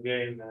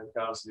again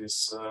comes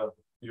this,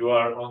 you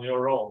are on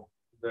your own.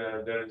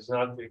 There is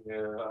nothing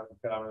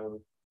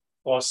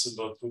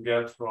possible to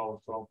get from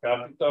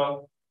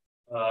capital.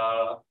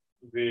 What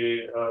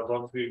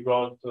we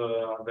got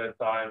at that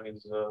time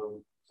is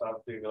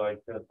something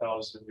like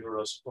 1,000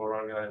 euros for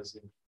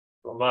organizing,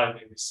 from my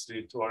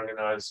ministry, to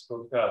organize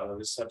hotel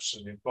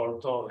reception in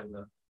Porto, and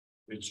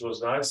which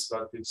was nice,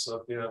 but it's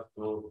not enough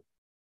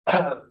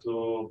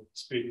to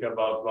speak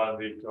about 1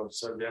 week of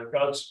Serbian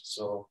culture.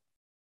 So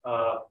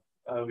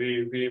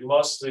we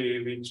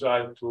mostly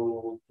try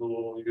to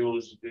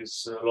use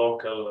this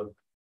local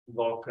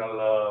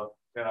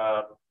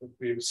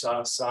with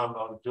some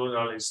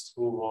journalists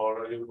who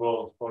were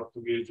involved,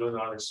 Portuguese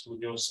journalists who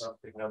knew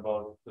something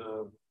about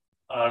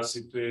our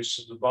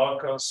situation in the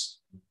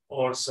Balkans,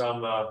 or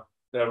some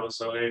there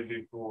was a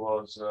lady who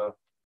was a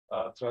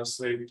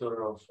translator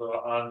of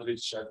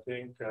Andrić, I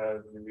think.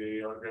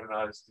 We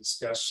organized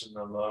discussion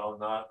on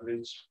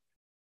Andrić.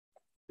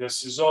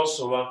 This is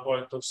also one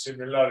point of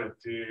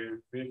similarity.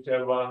 We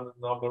have one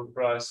Nobel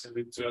Prize in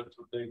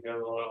literature. They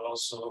have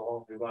also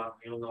only one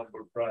new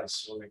Nobel Prize,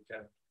 so we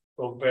can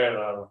compare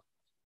our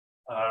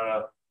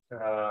I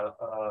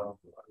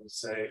would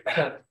say,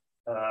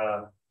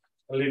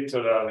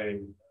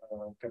 literary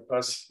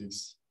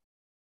capacities.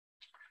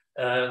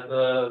 And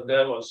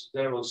there was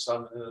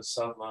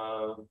some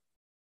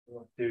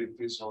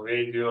activities on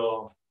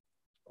radio,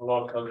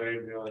 local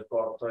radio in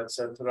Porto,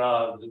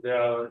 etc.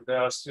 There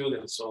are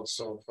students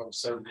also from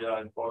Serbia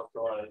and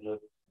Porto, and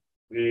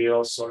we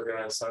also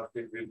organize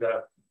something with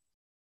them.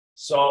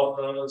 So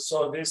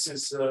this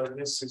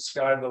is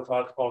kind of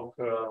ad hoc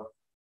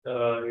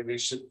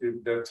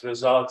initiative that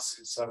results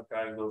in some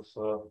kind of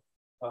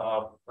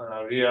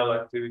real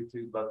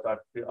activity, but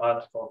ad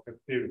hoc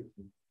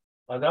activity.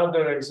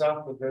 Another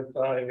example that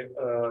I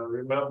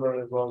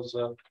remember was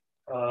a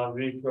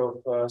week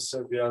of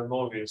Serbian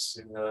movies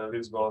in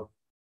Lisbon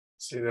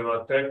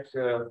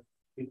Cinematheque.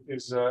 It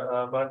is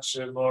a much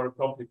more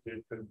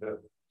complicated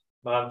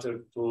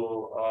matter to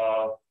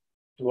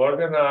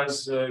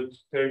organize. It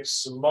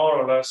takes more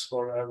or less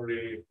for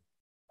every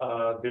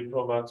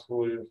diplomat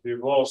who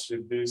involves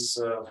with this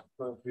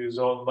his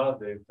own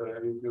mandate.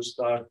 If you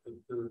start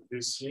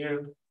this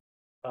year,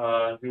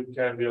 you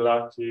can be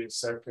lucky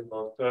second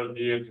or third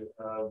year.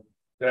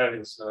 There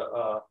is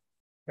a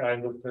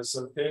kind of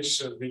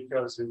presentation,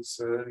 because it's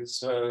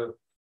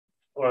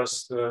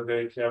first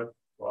they have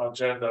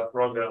agenda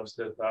programs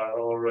that are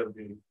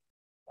already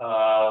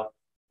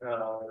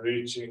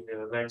reaching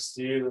next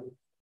year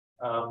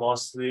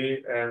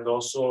mostly, and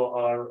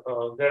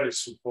also there is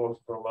support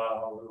from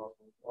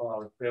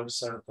our film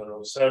center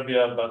of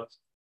Serbia,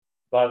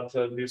 but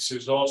this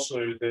is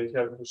also, they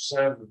have to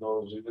send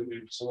those.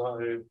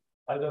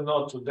 I don't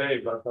know today,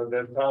 but at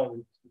that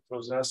time it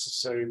was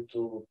necessary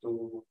to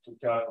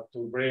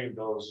bring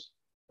those.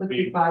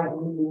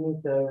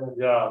 55mm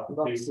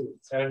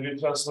and the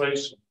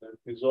translation, that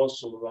is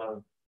also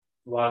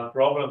one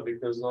problem,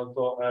 because not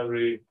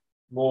every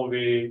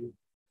movie,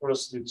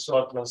 first it's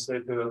not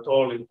translated at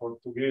all in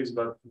Portuguese,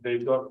 but they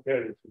don't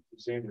care if it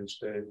is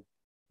English.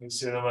 In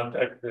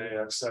Cinematheque they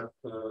accept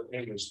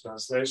English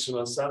translation,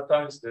 and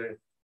sometimes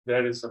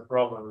there is a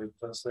problem with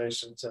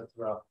translation,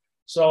 etc.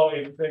 So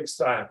it takes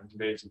time,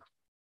 basically.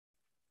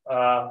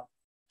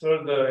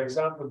 Third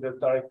example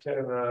that I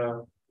can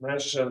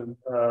mention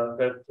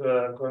that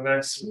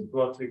connects with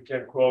what we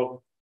can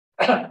call,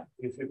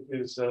 if it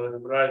is the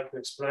right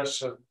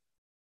expression,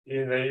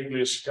 in the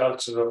English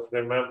culture of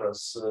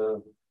remembrance.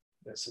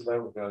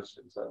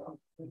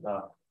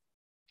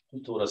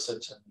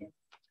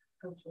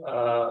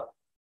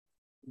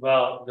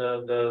 Well,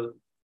 the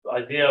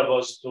idea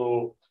was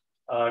to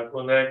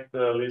connect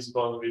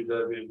Lisbon with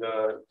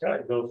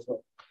kind of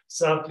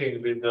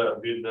something with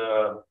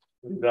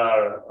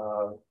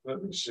our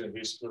tradition,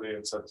 history,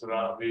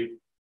 etc. We,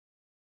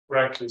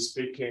 frankly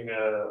speaking,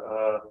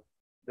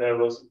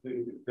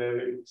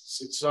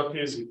 it's not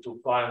easy to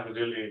find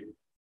really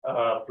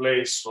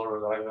place,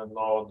 or I don't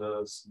know,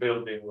 this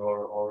building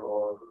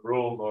or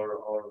room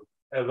or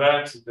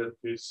event that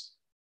is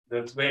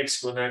that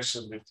makes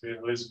connection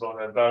between Lisbon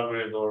and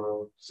Belgrade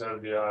or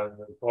Serbia and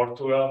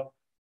Portugal.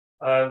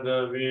 And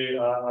we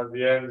at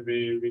the end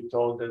we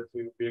thought that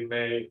we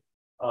may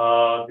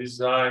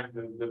design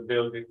the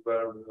building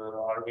where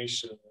our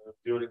mission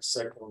during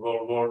Second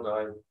World War.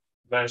 I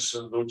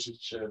mentioned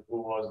Lucic,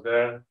 who was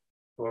there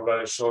for a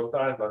very short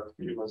time, but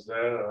he was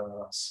there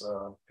as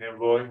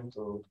envoy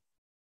to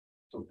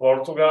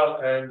Portugal,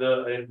 and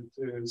at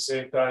the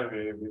same time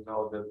we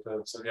know that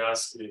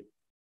Crnjanski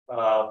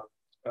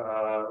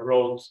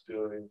wrote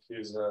during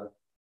his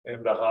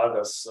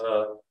embajadas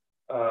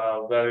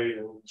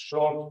very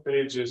short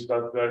pages,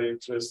 but very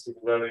interesting,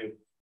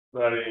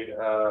 very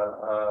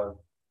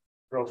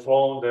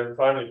profound and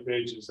funny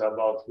pages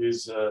about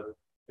his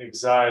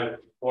exile in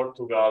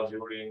Portugal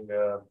during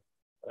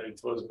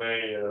it was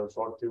May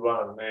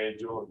 41, May,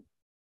 June,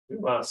 3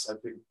 months. I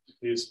think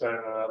he spent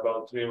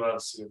about 3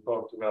 months in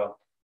Portugal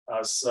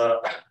as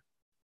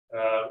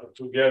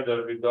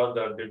together with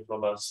other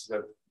diplomats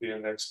that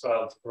been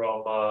expelled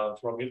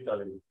from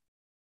Italy.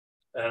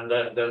 And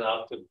then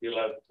after he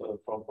left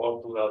from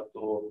Portugal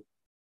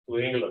to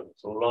England,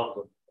 to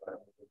London,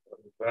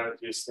 where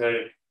he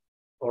stayed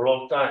for a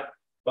long time.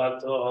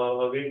 But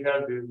we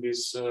had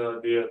this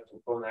idea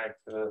to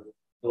connect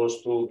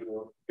those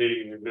two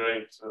big,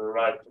 great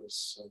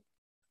writers,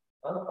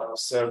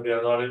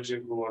 Serbian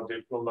origin, who were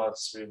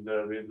diplomats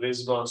with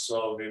Lisbon.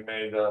 So we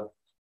made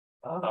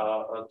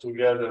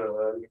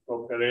together in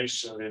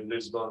cooperation with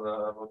Lisbon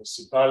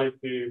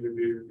municipality,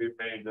 we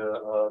made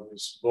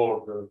this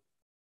board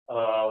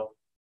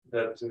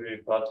that we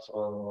put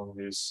on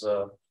this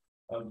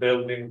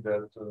building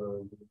that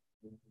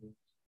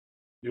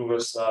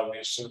Yugoslav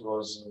mission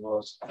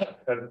was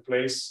had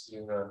place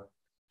in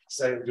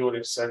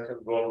during Second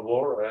World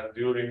War, and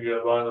during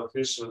one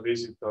official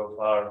visit of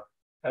our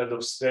head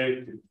of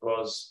state, it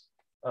was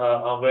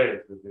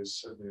unveiled.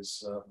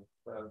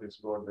 This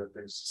board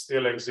that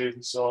still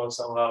exists. So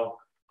somehow,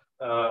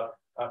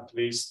 at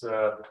least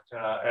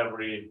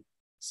every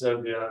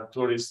Serbian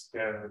tourist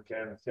can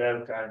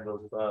have kind of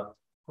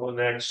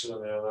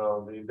connection,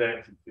 the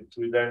identity,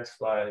 to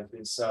identify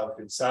himself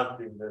with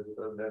something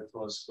that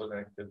was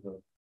connected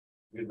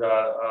with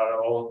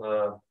our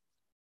own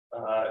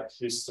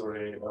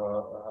history,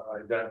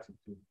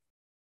 identity.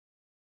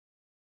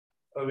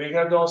 We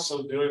had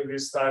also during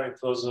this time, it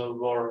was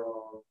more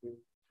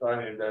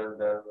funny than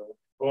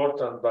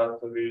important,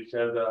 but we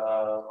had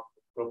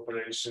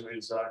cooperation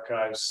with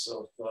archives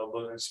of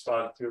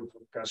municipality of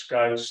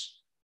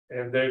Cascais,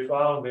 and they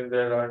found in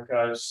their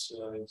archives,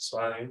 it's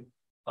funny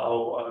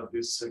how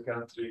this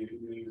country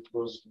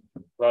was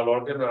well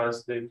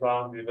organized. They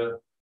found even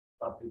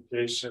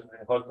application,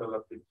 a hotel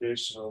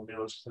application of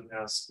Miloš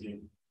Crnjanski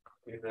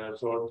in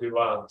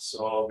 41,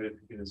 so with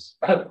his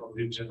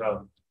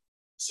original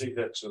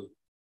signature.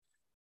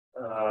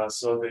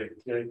 So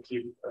they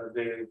keep,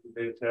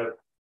 they have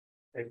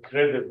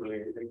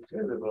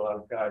incredible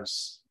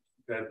archives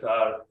that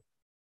are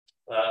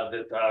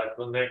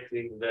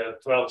connecting the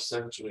 12th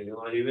century.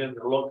 Even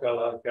the local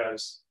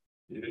archives.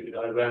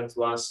 I went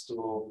once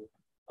to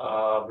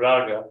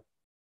Braga,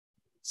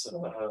 it's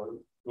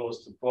close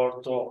to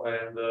Porto,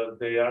 and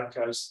the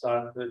archives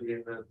started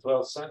in the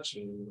 12th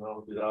century,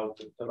 without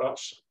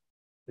interruption.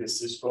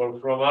 This is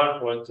from our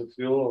point of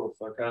view of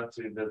a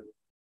country that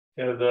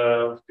had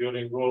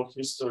during world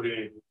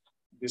history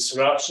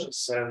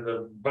disruptions, and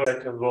the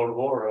Second World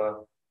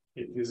War,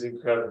 it is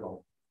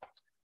incredible.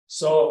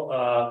 So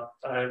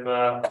I'm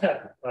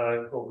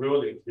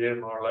concluding here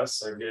more or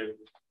less. I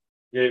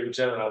gave a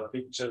general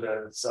picture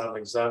and some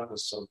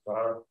examples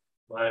of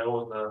my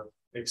own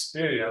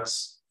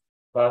experience.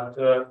 But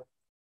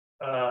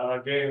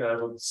again, I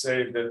would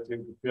say that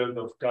in the field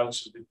of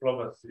culture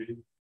diplomacy,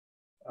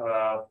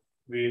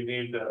 we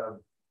need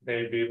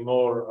maybe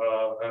more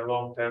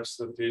long-term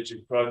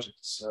strategic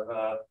projects.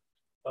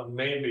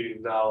 Maybe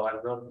now,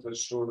 I'm not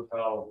sure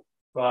how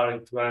far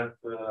it went.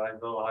 I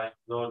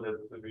know that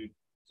we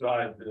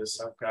tried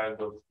some kind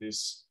of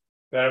this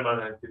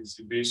permanent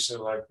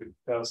exhibition, like the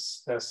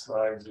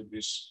Tesla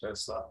exhibition,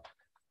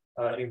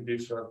 in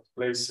different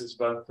places.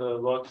 But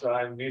what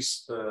I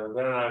missed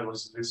when I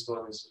was in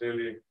Lisbon is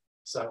really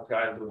some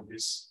kind of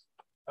this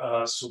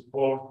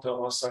support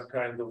or some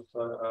kind of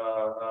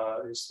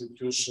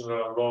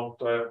institutional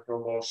long-term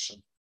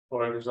promotion.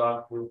 For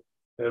example,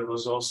 there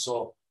was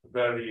also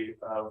very,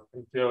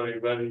 in theory,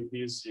 very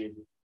easy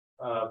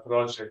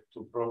project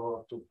to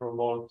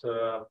promote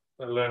the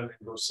learning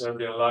of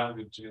Serbian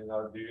language in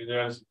the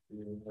university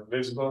in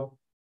Lisbon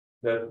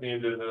that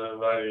needed a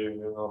very,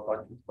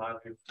 pocket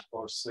money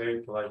for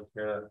state, like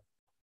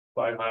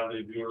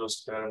 500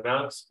 euros per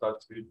month,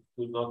 but we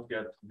could not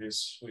get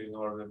this in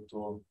order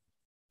to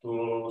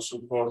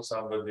support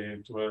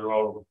somebody to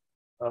enroll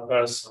a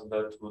person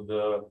that would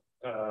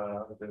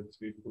that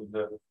we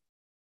could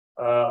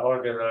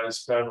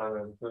organize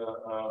permanent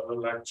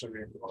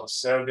lecturing on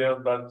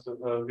Serbian, but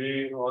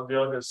we, on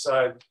the other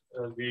side,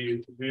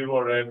 we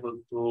were able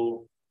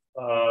to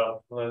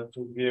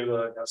give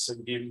as a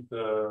gift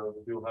a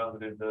few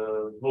hundred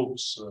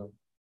books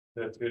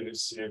that we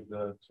received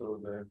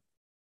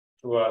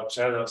through our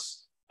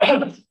channels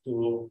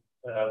to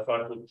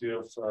Faculty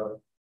of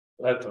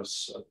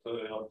Letters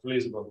of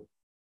Lisbon.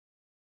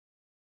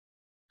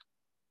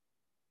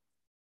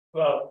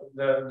 Well,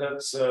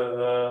 that's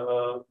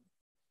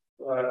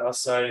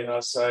as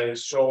I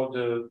showed,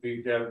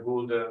 we have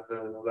good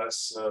and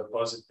less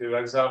positive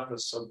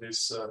examples of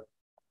these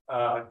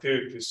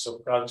activities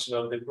of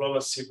cultural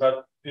diplomacy,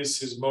 but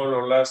this is more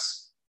or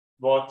less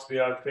what we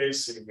are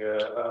facing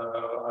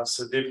as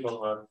a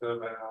diplomat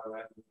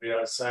when we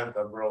are sent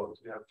abroad.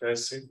 We are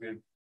facing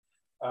with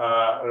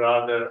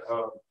rather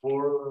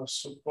poor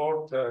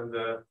support, and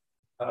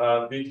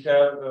we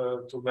have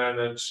to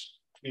manage,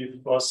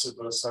 if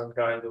possible, some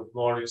kind of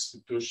more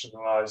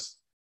institutionalized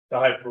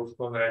type of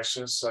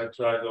connections. I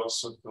tried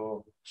also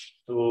to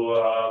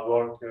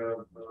work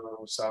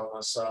some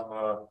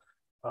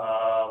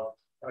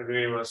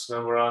agreements,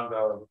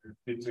 memoranda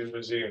between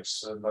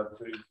museums, but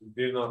it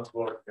did not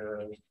work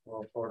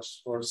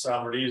for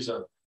some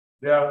reason.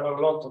 There are a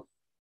lot of,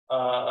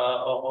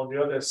 on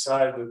the other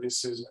side,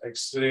 this is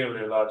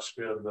extremely large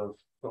field of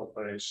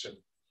cooperation.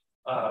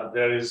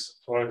 There is,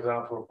 for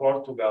example,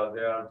 Portugal.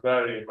 They are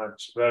very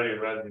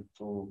ready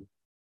to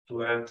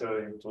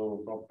enter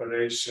into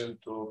cooperation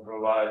to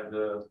provide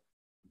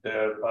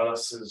their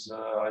palaces.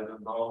 I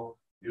don't know.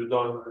 You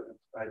don't.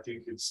 I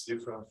think it's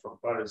different from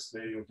Paris.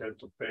 There you have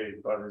to pay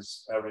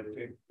Paris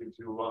everything if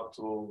you want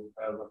to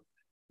have a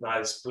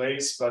nice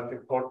place. But in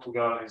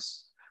Portugal,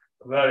 is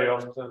very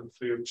often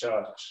free of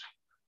charge.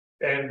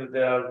 And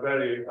they are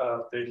very,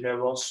 they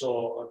have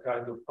also a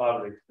kind of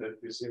public that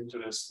is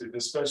interested,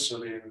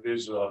 especially in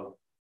visual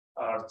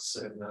arts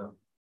and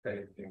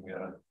painting,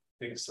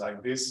 things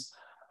like this.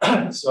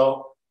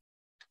 So,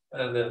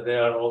 and then they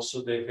have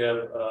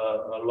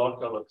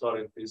local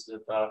authorities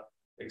that are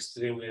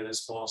extremely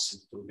responsive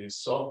to this.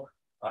 So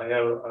I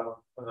have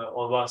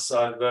on one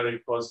side very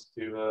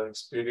positive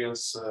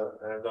experience,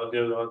 and on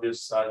the other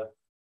side,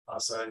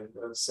 as I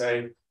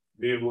say,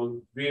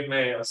 we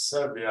may, as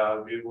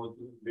Serbia, we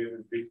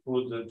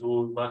could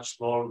do much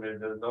more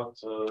with not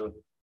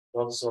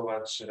so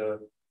much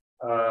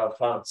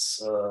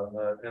funds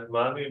and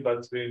money,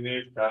 but we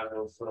need kind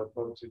of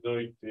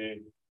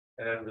continuity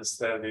and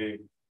steady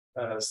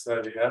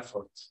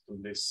effort to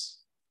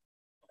this.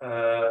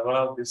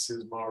 Well, this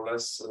is more or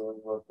less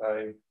what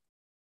I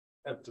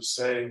have to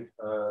say,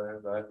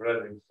 and I'm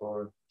ready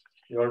for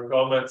your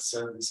comments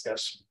and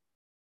discussion.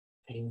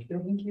 Thank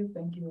you.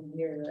 Thank you,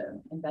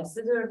 dear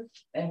Ambassador.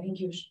 And thank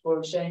you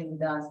for sharing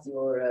with us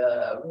your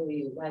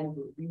really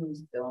valuable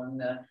views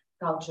on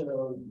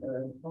cultural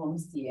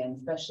diplomacy and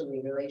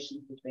especially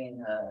relations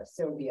between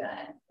Serbia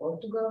and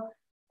Portugal.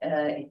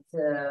 It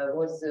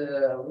was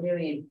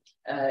really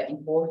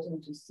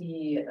important to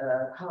see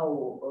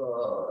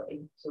how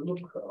it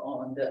look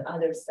on the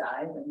other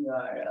side when you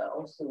are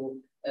also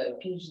a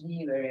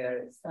PhD, where you are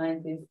a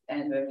scientist,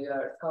 and where you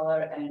are a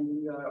scholar,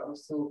 and you are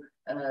also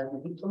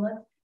the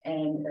diplomat.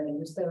 And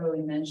you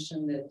severally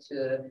mentioned that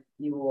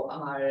you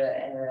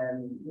are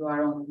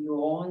on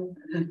your own,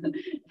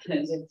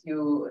 that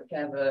you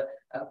have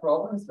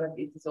problems, but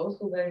it is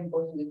also very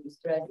important that you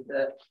stress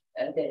that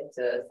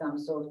some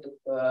sort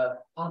of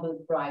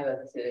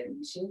public-private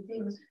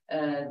initiative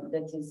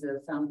that is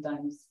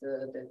sometimes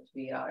that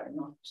we are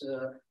not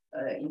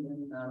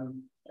even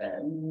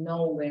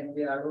know when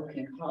we are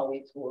looking how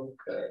it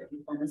works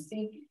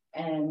diplomacy.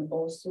 And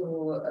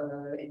also,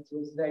 it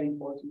was very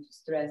important to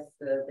stress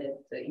that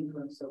the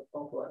influence of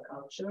popular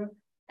culture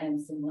and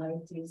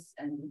similarities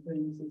and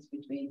differences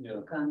between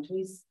the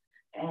countries.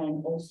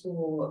 And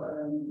also,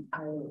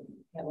 I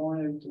have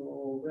honored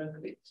to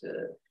work with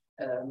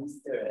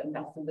Mr.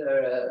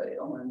 Ambassador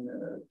on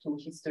two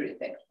history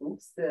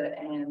textbooks,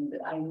 and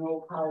I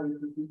know how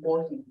it is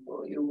important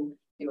for you,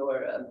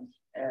 your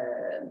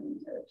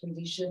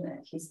tradition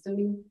and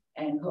history,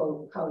 and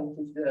how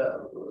it is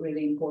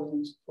really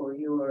important for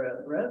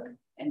your work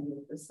and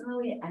you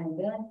personally. And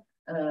then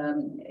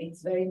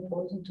it's very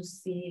important to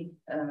see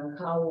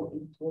how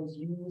it was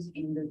used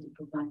in the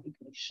diplomatic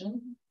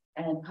mission,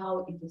 and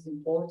how it is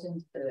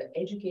important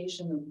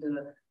education of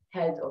the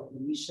head of the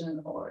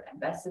mission or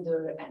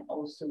ambassador, and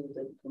also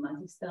the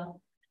diplomatic staff,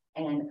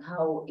 and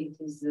how it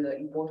is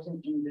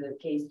important in the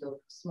case of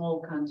small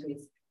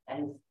countries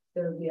as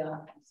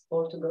Serbia, as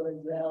Portugal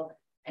as well.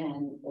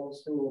 And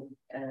also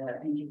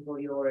thank you for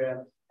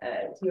your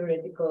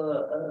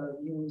theoretical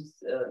views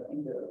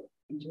in the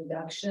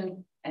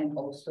introduction, and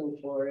also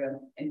for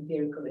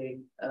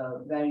empirically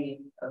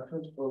very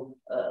fruitful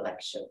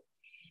lecture.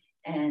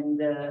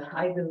 And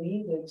I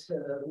believe that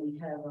we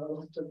have a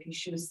lot of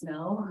issues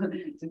now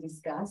to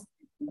discuss.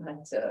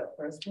 But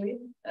firstly,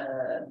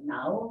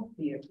 now,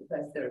 dear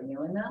Professor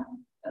Milena,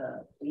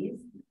 please,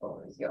 the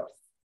floor is yours.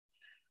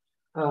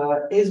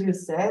 As you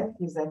said,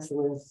 His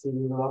Excellency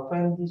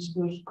Lopandić,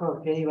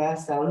 Duško gave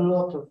us a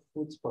lot of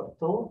food for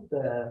thought.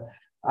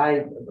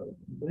 I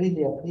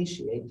really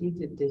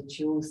appreciated that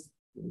you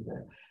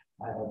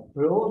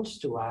brought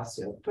to us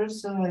your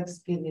personal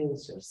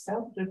experience, your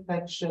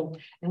self-reflection,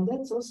 and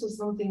that's also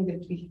something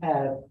that we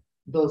have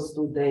those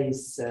 2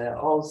 days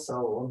also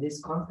on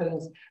this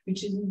conference,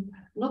 which is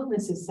not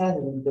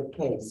necessarily the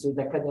case with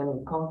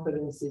academic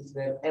conferences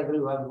where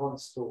everyone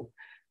wants to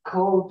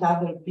quote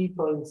other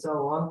people and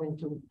so on, and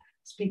to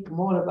speak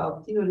more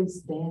about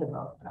theories than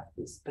about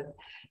practice. But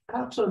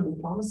cultural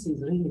diplomacy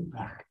is really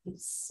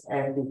practice,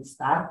 and it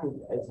started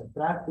as a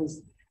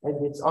practice,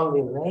 and it's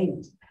only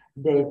late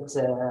that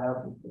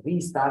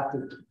we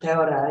started to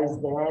theorize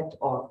that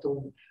or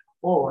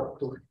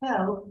to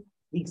help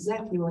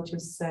exactly what you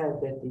said,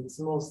 that it's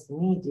most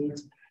needed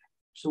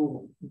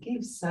to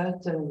give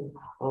certain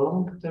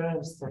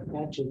long-term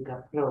strategic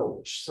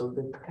approach so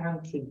that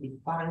country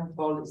define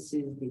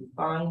policies,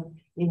 define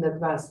in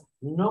advance,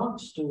 not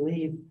to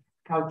leave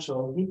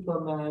cultural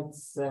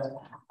diplomats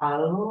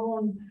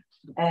alone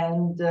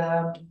and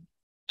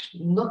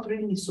not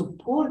really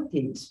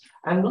supported.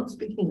 I'm not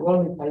speaking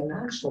only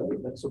financially,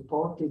 but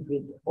supported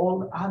with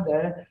all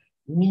other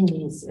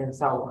means and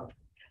so on.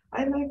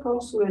 I like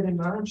also very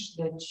much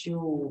that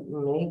you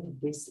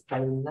made this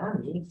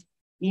dynamic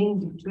in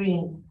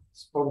between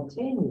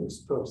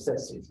spontaneous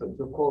processes, what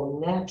you call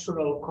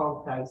natural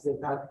contacts that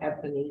are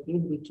happening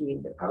in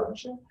between the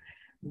culture,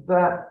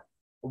 but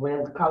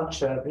when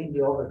culture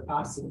really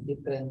overpassing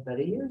different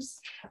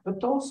barriers,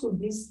 but also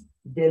these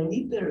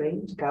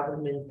deliberate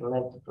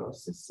government-led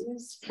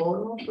processes,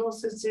 formal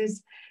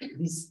processes,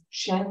 these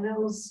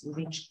channels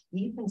which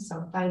even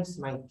sometimes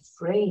might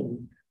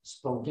frame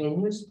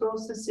spontaneous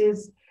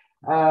processes.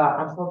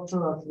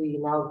 Unfortunately,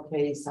 in our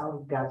case, our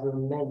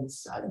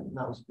governments, I'm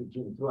now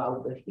speaking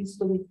throughout the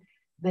history,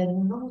 they're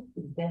not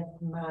that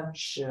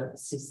much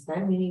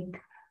systemic,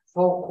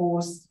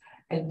 focused,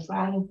 and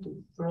trying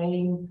to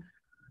frame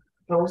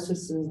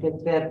processes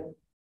that were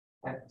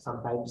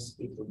sometimes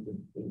it would be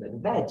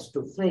even bad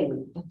to frame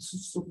it, but to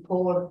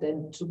support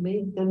and to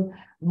make them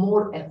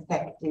more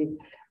effective.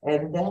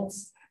 And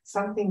that's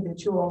something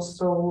that you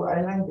also,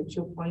 I like that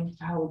you point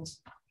out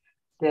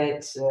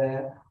that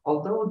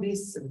although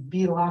this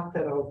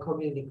bilateral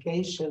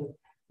communication,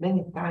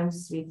 many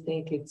times we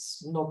think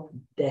it's not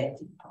that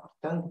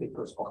important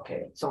because,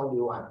 okay, it's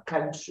only one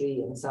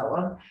country and so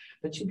on.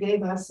 But you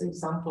gave us an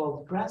example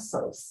of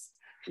Brussels,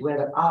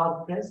 where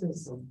our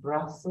presence of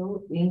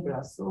Brussels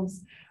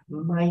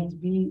might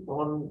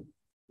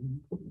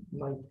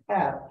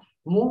have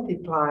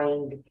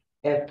multiplying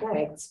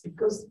effects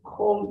because the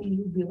whole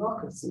EU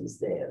bureaucracy is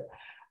there.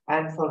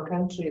 And for a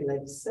country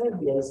like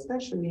Serbia,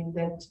 especially in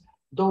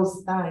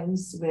those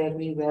times where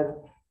we were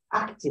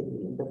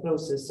actively in the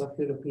process of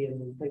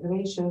European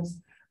integrations,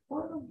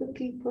 one of the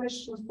key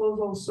questions was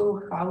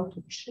also how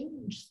to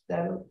change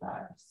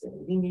stereotypes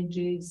and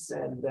images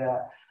and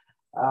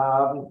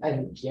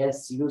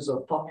yes, use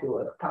of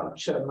popular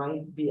culture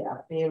might be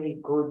a very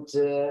good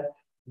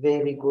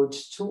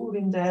tool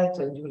in that,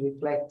 and you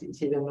reflect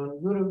it even on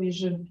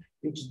Eurovision,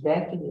 which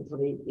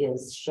definitely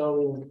is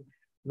showing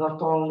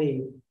not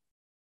only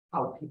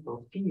how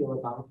people feel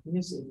about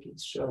music, it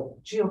shows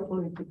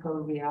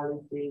geopolitical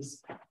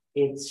realities,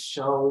 it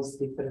shows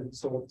different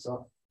sorts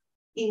of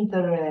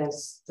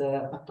interest,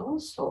 but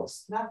also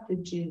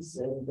strategies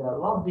and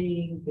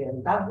lobbying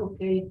and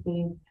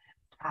advocating,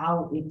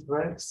 how it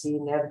works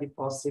in every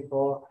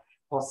possible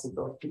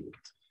field.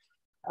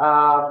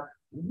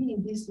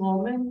 In this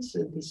moment,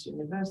 this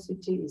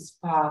university is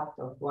part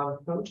of one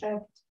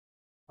project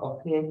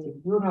of Creative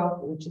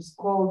Europe, which is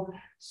called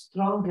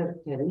Stronger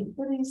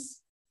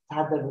Territories,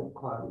 Southern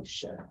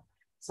Coalition.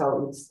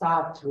 So it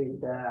starts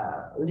with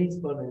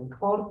Lisbon and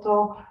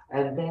Porto,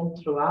 and then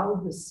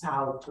throughout the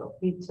south of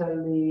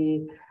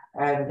Italy,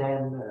 and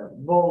then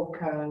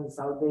Balkans,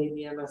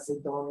 Albania,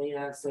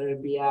 Macedonia,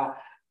 Serbia,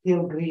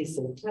 till Greece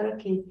and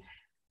Turkey.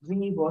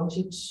 We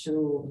wanted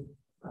to,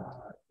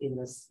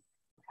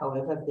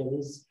 however, there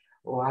is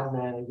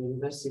one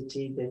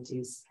university that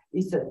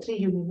it's 3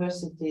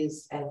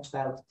 universities and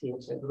 12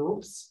 theatre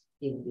groups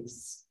in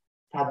this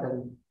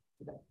southern,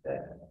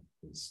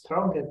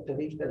 Stronger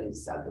Territory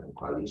Southern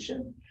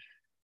Coalition.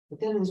 But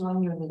there is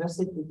one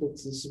university that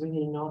is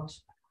really not,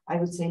 I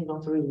would say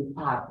not really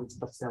part, it's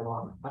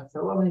Barcelona.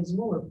 Barcelona is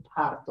more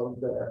part of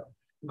the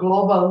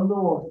global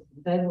north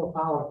than of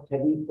our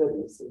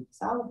territories in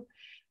south.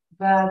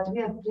 But we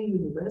have 3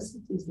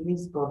 universities,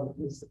 Lisbon,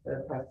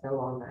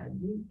 Barcelona,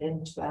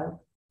 and 12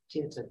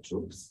 theatre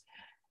troops.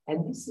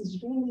 And this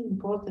is really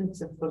important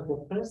for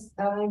the first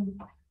time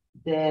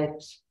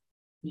that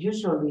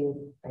usually,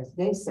 as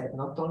they said,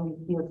 not only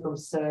here from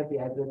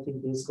Serbia,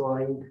 everything is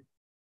going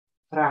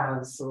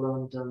France,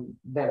 London,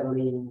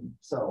 Berlin,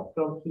 so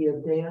from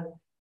here, there.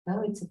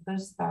 Now it's the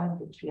first time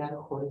that we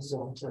are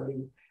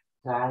horizontally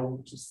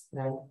trying to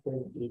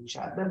strengthen each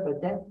other,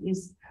 but that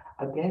is,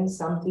 again,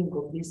 something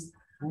of this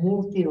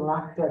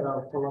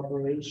multilateral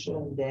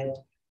collaboration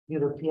that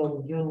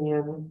European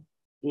Union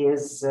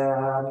is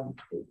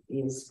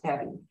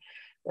having.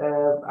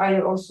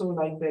 I also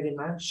like very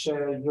much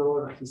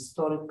your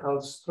historical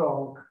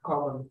strong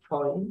common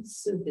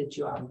points that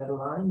you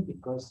underline,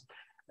 because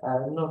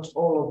not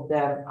all of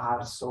them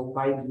are so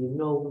widely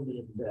known,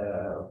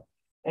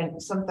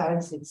 and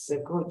sometimes it's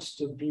good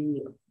to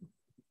be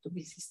to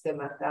be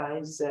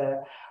systematized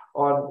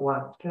on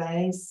one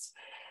place.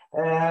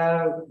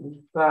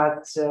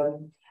 But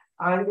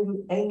I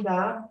will end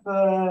up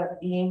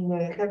in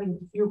having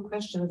a few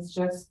questions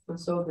just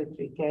so that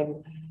we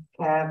can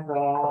have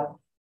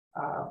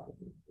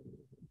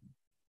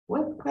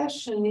one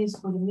question is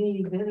for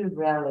me very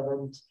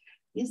relevant.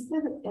 Is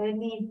there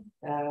any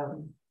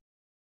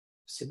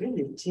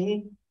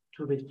possibility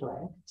to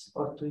reflect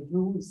or to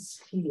use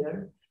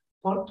here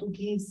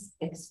Portuguese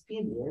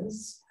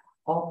experience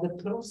of the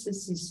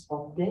processes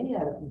of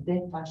their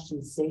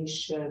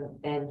defascisation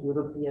and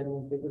European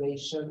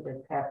integration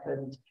that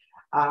happened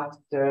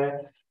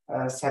after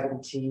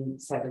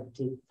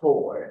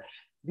 1774?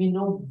 We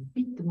know a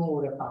bit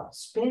more about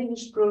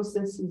Spanish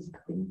processes.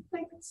 In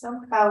fact,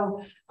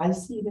 somehow I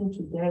see even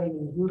today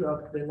in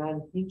Europe when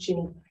I'm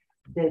teaching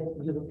that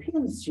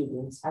European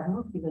students are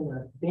not even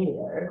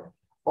aware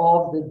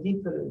of the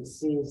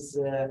differences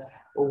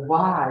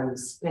why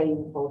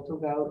Spain,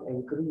 Portugal,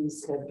 and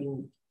Greece have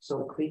been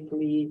so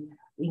quickly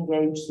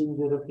engaged in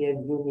the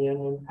European Union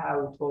and how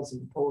it was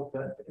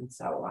important and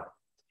so on.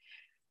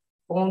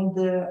 On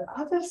the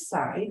other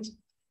side,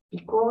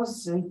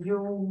 because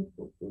you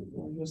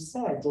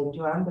said and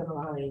you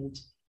underlined,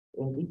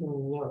 and even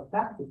in your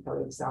practical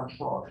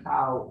example,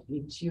 how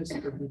it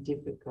used to be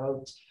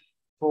difficult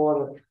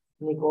for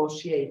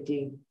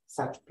negotiating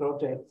such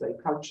projects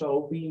like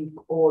Cultural Week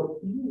or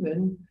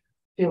even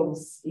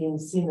films in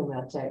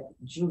Cinematheque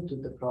due to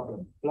the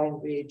problem of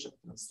language, of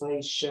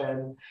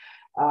translation.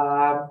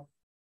 To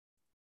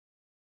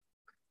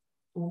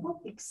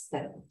what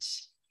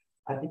extent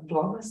a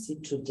diplomacy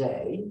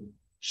today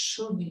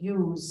should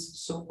use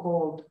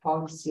so-called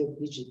policy of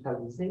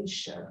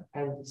digitalization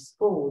and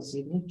dispose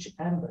in each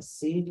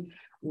embassy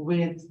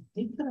with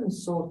different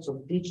sorts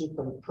of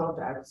digital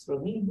products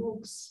from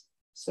e-books,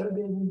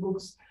 Serbian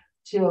e-books,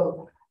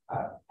 till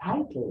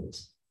titled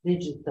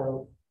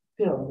digital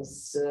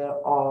films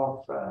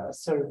of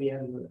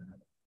Serbian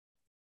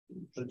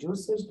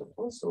producers, but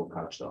also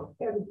cultural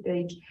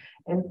heritage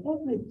and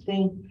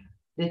everything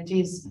that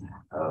is,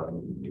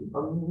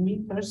 me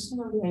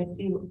personally, I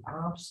feel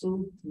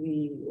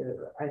absolutely,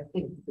 I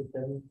think that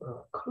the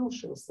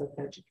crucial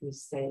strategic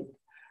mistake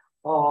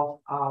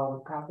of our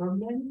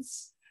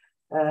governments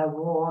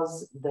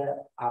was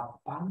the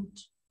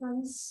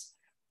abundance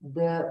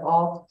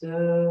of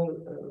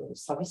the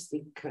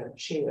Slavistic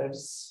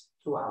chairs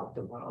throughout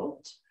the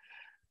world.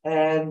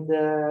 And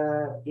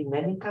in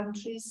many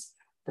countries,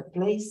 the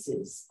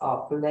places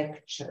of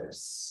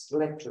lecturers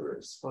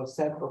for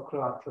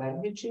Serbo-Croat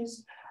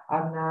languages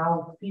are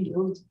now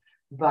filled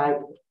by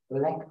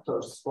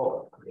lectors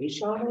for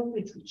Croatian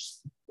language, which,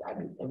 I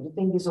mean,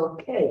 everything is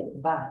okay,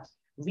 but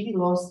we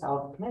lost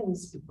our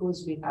place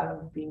because we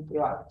haven't been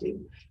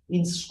proactive.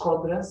 In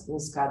Škodras, in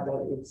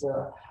Skadar, it's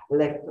a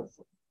lector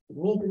for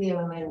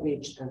Midrian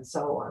language and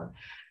so on.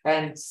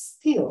 And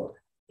still,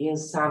 in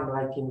some,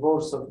 like in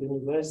Warsaw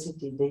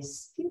University, they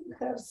still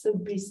have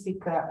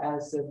Serbistica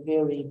as a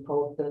very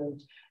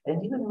important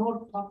and even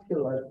more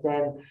popular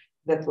than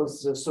that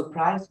was a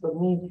surprise for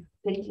me,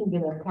 taking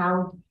into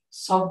account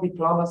soft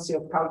diplomacy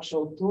of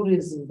cultural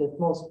tourism that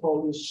most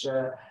Polish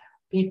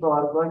people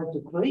are going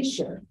to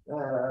Croatia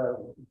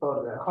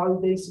for the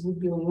holidays. It would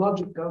be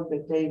logical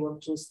that they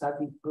want to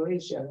study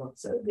Croatia, not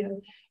Serbia,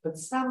 but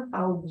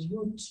somehow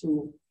due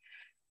to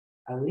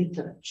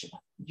literature,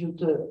 due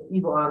to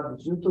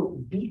due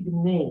to big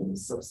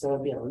names of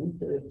Serbian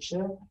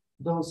literature,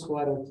 those who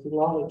are at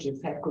philology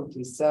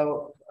faculty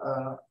so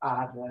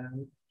are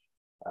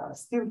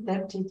still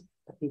tempted.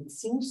 But it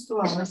seems to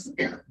us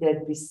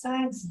that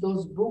besides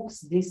those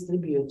books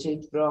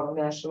distributed from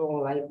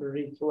National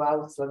Library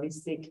throughout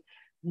Slavistic,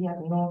 we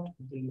are not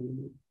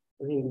really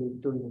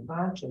doing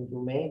much. And you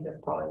made a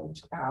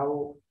point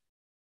how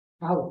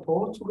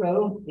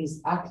Portugal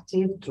is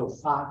active through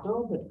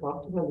FADO, but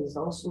Portugal is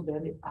also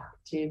very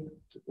active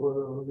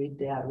with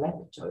their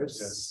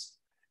lectures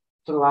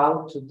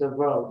throughout the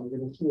world,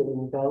 even here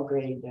in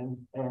Belgrade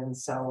and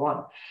so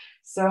on.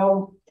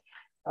 So,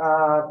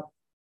 and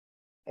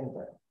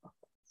the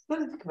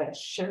third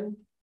question,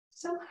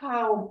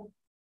 somehow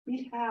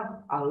we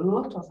have a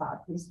lot of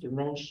artists, you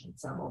mentioned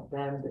some of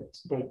them, that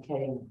they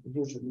came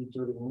usually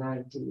during the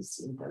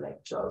 90s,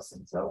 intellectuals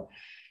and so.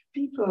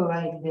 People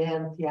like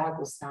Dan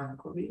Tiago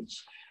Stankovic,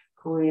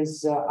 who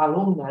is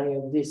alumni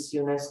of this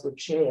UNESCO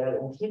chair,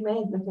 and he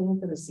made an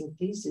interesting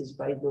thesis,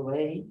 by the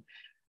way,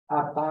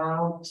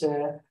 about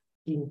the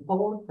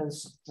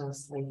importance of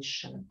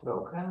translation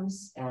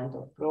programs and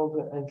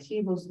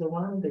he was the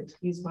one that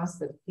his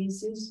master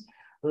thesis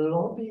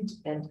lobbied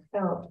and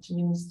helped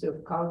Ministry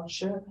of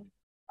Culture.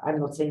 I'm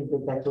not saying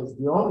that that was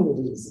the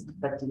only reason,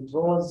 but it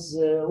was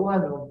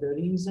one of the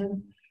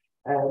reasons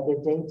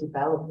that they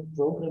developed a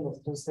program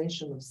of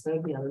translation of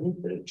Serbian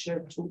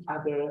literature to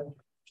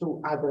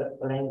other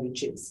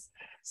languages.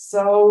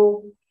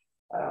 So,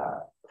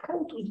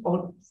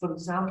 for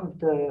example,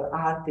 the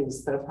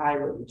artist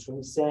Rafailović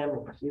from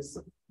Zemun, he's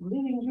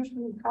living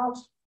usually half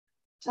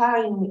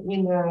time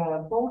in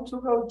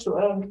Portugal to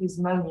earn his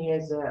money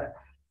as a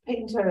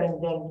painter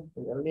and then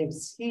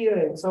lives here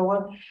and so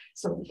on.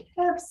 So we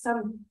have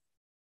some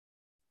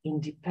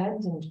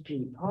independent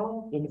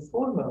people,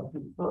 informal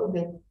people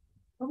that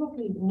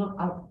probably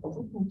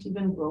wouldn't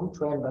even go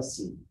to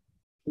embassy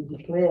to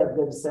declare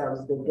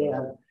themselves that they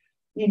are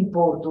in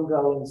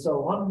Portugal and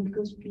so on,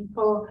 because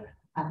people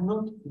are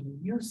not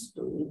used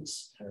to it,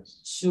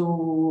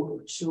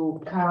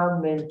 to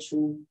come and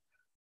to,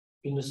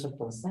 in a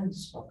certain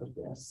sense, offer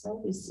their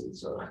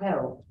services or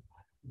help.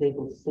 They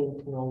would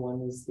think no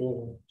one is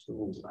there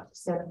to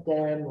accept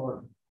them,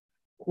 or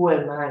who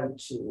am I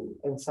to,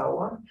 and so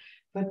on.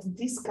 But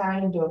this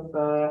kind of,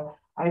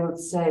 I would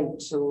say,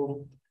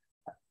 to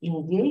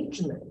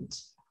engagement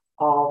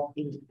of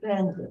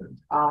independent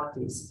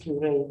artists,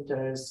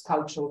 curators,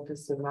 cultural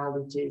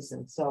personalities,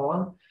 and so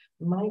on,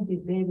 might be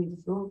very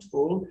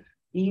fruitful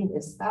in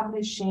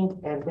establishing,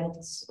 and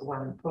that's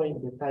one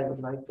point that I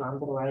would like to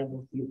underline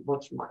with you,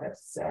 what you have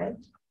said,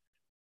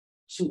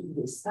 to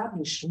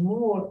establish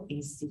more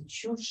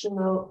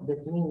institutional,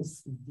 that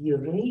means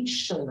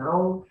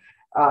durational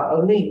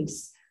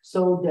links,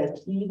 so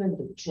that even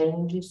the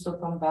changes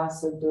of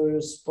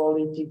ambassadors,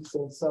 politics,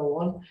 and so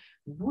on,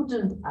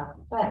 wouldn't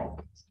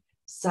affect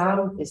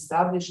some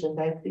establishment.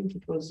 I think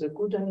it was a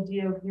good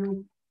idea of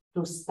you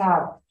to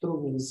start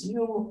through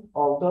museum,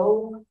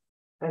 although,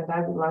 and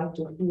I would like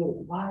to hear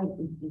why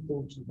it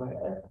didn't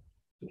work,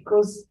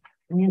 because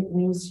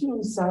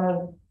museums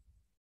are,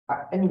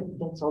 I mean,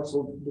 that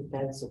also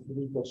depends on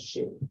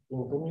leadership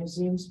in the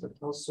museums, but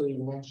also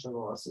in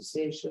National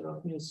Association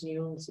of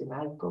Museums, in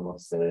ICOM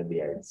of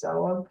Serbia, and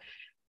so on.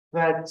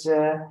 But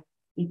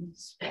it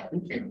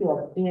would be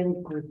a very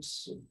good,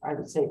 I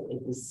would say,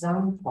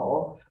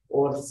 example,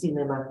 or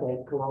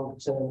cinematheque,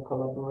 long-term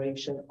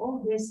collaboration,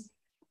 all this,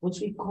 which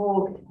we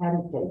call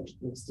heritage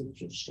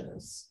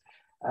institutions.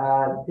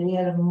 They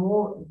are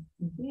more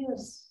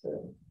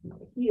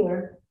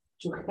here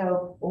to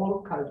help all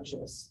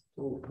cultures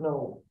to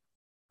know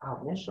our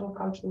national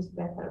cultures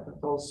better,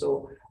 but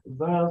also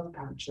world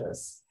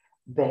cultures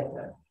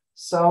better.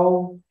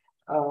 So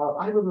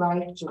I would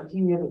like to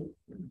hear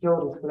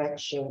your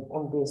reflection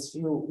on this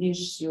new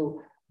issue,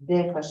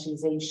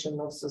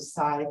 defascisation of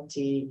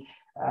society,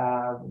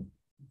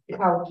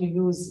 how to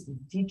use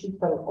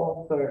digital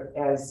offer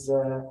as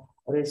a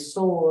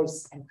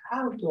resource, and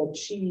how to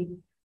achieve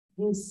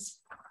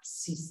these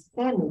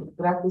systemic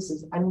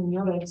practices. I mean,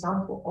 your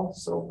example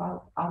also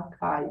about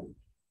archive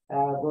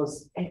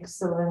was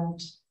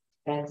excellent,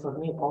 and for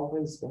me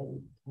always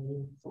very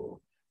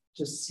painful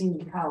to see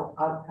how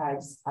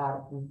archives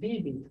are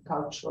vivid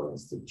cultural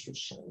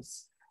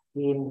institutions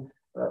in,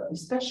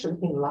 especially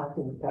in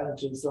Latin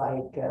countries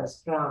like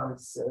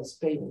France,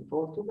 Spain, and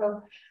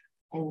Portugal,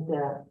 and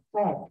the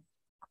fact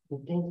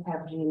that they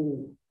have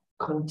really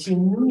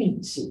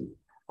continuity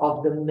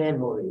of the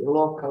memory,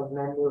 local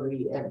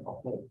memory, and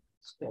okay,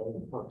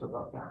 Spain,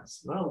 Portugal,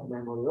 France, world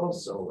memory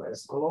also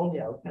as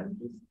colonial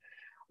countries,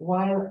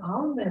 while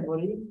our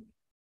memory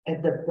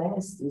at the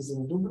best is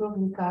in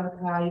Dubrovnik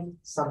archive,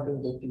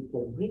 something that you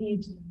can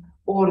read,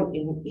 or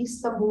in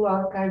Istanbul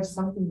archive,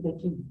 something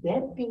that you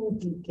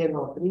definitely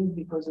cannot read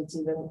because it's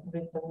even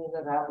written in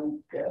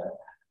Arabic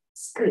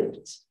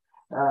script.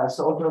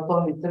 So not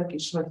only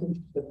Turkish, but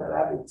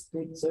Arabic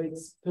script, so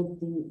it's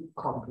pretty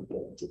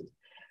complicated.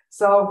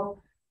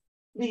 So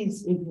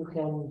please, if you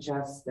can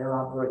just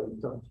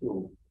elaborate on a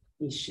few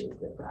issues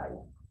that I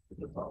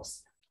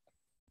proposed.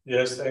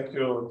 Yes, thank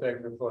you.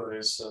 Thank you for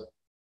this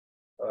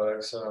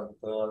excellent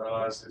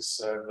analysis.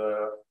 And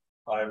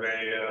I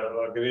may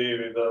agree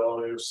with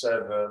all you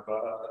said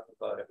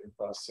in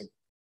passing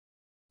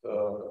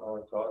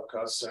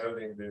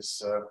concerning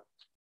these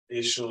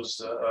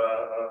issues.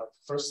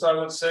 First, I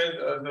would say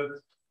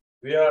that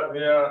we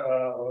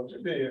are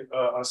already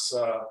as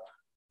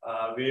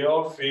we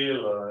all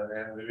feel,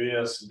 and we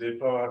as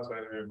diplomats,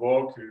 when we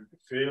work, we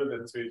feel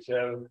that we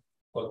have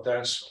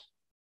potential,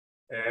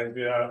 and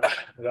we are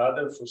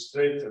rather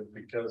frustrated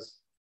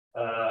because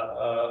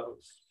our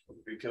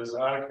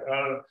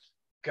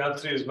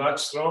country is much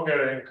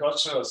stronger in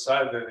cultural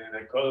side than in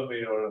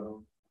economy,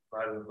 or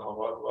I don't know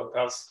what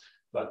else.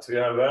 But we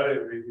are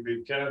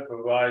we can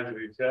provide.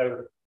 We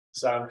have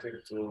something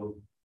to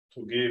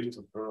give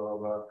to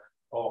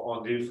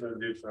on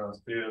different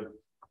fields.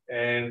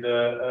 And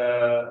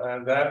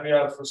then we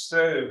are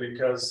frustrated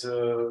because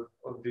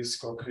of this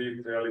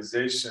concrete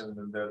realization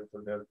that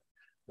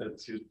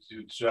you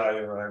try,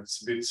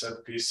 it's bits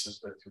and pieces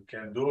that you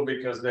can do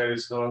because there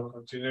is no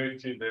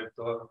continuity, there's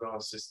no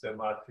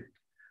systematic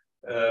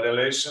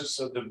relations.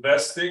 So the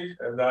best thing,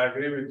 and I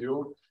agree with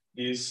you,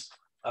 is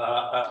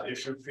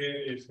if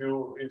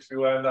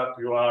you end up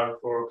you are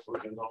for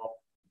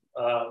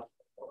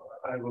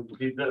I would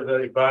be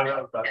very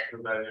banal, but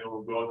when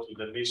you go to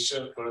the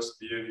mission,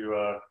 first year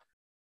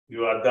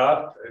you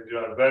adapt and you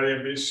are very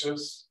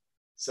ambitious.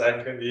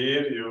 Second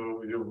year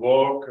you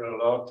work a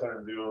lot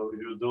and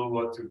you do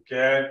what you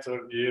can.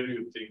 Third year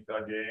you think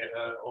again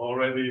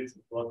already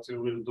what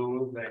you will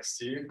do next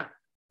year,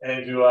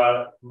 and you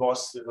are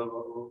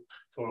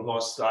for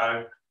most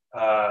time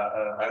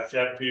I'm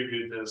happy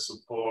with the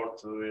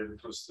support, with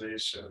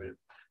frustration,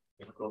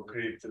 with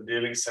concrete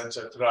dealings,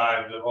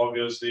 etc. And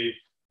obviously,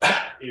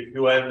 if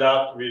you end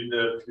up with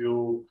a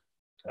few,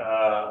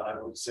 I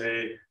would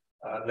say,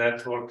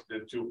 network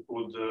that you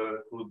could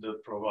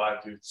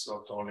provide, it's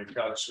not only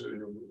culture.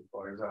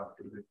 For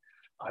example,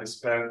 I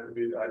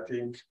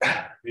think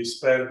we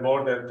spent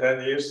more than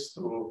 10 years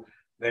to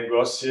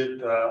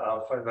negotiate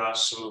a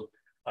financial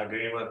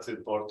agreement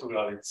with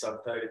Portugal. It's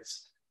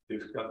sometimes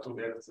difficult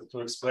to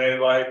explain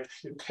why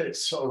it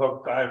takes so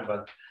long time,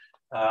 but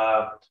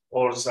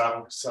or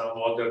some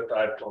other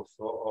type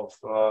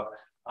of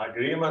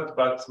agreement.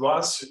 But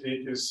once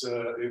it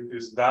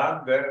is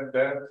done,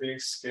 then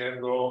things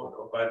can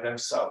go by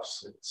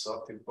themselves. It's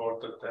not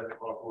important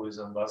anymore who is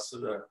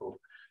ambassador,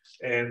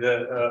 and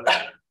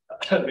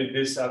with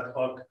this ad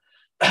hoc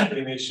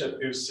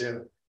initiatives,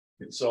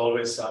 it's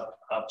always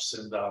ups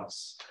and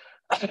downs.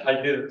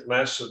 I didn't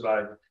mention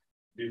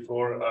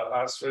before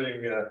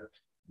answering,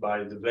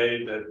 by the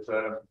way,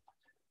 that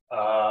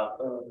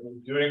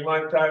during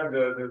my time,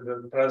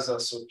 the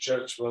presence of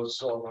church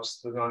was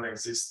almost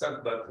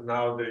non-existent, but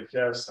now they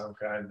have some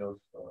kind of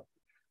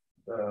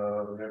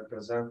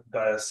represent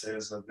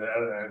diocese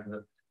there,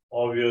 and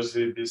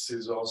obviously this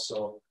is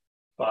also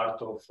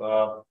part of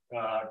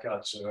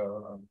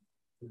cultural,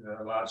 in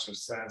a larger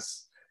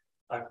sense,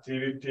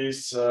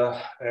 activities,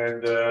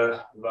 and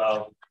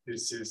well,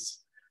 this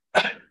is,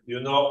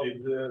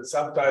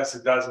 sometimes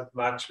it doesn't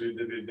match with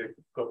the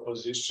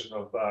composition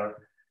of our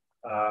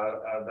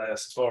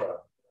diaspora,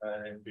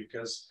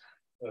 because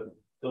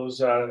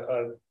those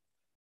are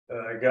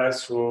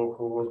guys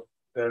who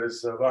there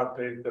is one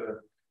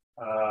painter,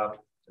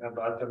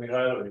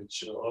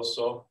 Mijatović,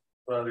 also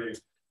very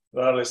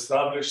well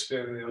established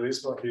in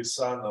Lisbon. He's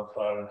son of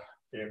our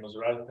famous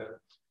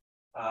writer,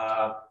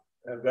 a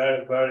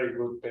very, very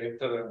good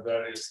painter and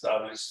very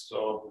established.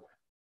 So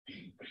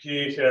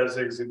he has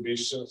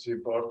exhibitions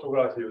in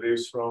Portugal. He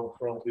lives from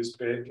his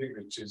painting,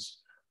 which is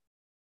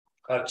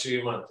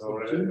achievement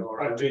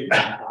already.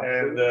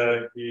 And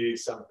he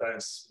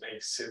sometimes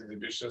makes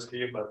exhibitions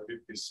here, but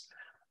it is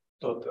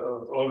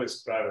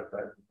always private.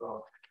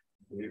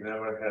 He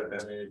never had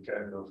any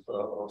kind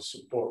of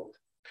support.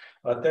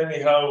 But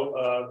anyhow,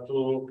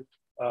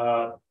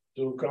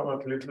 to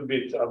comment a little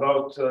bit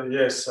about,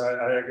 yes,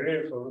 I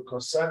agree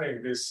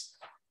concerning this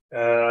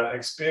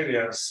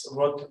experience.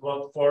 What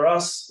for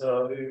us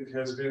it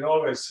has been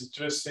always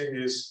interesting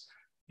is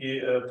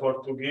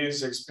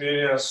Portuguese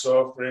experience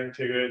of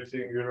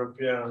reintegrating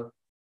European,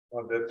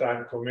 at the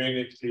time,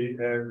 community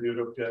and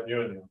European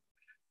Union.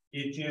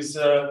 It is,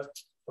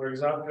 for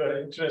example,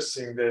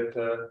 interesting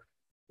that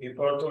in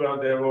Portugal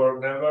there were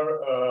never,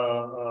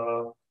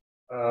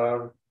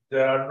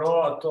 there are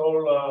no at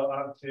all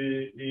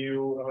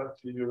anti-EU,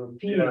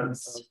 anti-European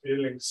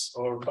feelings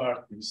or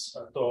parties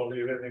at all,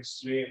 even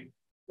extreme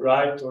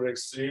right or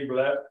extreme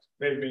left.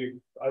 Maybe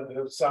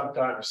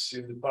sometimes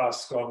in the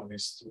past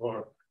communists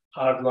or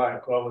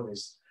hardline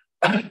communists,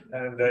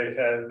 and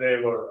they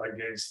were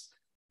against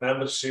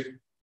membership.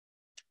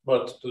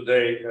 But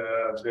today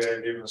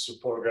they even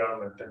support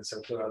government,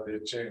 etc. They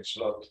changed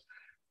a lot.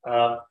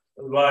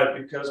 Why?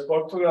 Because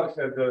Portugal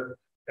had an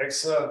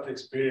excellent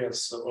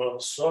experience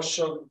of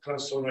social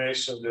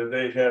transformation that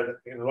they had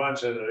in one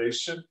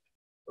generation.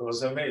 It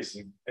was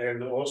amazing,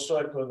 and also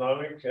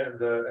economic and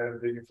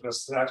the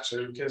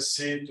infrastructure. You can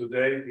see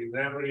today in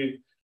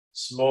every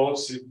small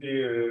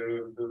city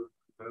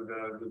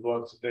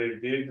what they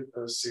did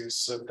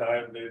since the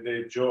time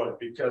they joined,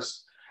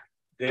 because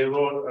they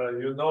were,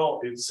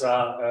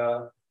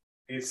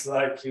 it's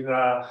like in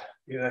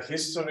a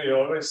history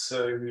always,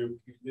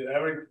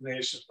 every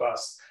nation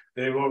past,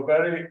 they were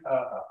very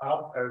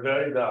up and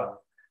very down.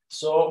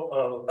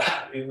 So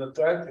in the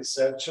 20th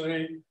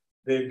century,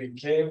 they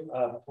became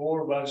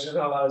poor,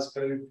 marginalized,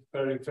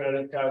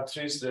 peripheral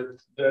countries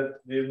that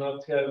did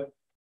not have,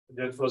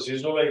 that was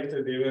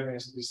isolated even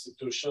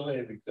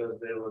institutionally because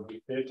they were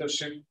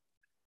dictatorship.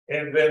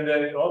 And when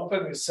they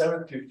opened in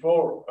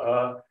 '74,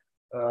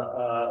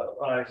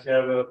 I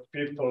have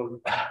people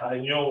I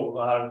knew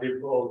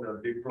all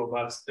the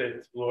diplomats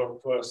that were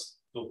first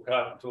to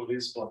come to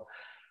Lisbon.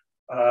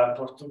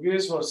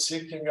 Portuguese were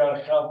seeking our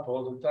help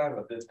all the time.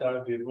 At the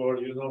time, we were,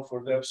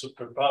 for them,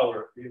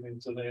 superpower in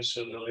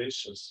international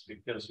relations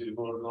because we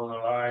were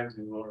non-aligned,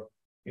 we were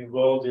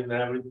involved in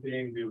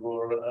everything, we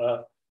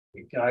were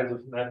in kind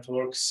of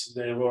networks,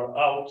 they were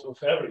out of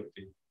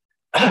everything.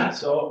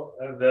 So,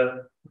 and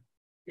then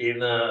in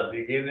the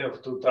beginning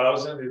of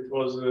 2000, it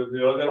was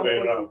the other way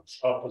around,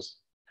 opposite.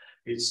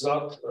 It's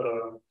not,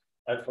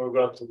 I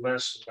forgot to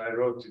mention, I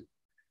wrote it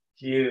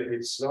here,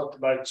 it's not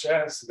by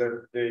chance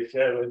that they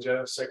have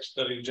a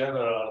Secretary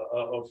General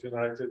of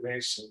United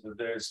Nations, that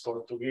there is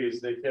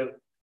Portuguese. They have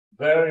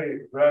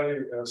very,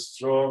 very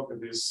strong,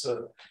 this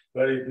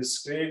very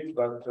discreet,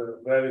 but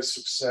very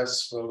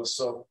successful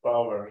soft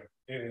power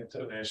in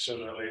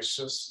international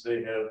relations.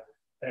 They have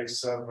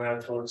excellent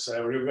networks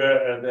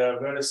everywhere, and they are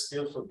very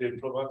skillful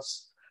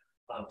diplomats.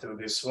 Until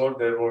this war,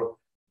 they were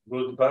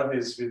good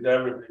buddies with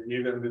everybody,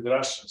 even with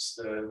Russians.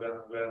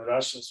 When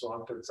Russians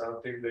wanted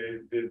something, they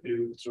did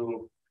it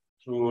through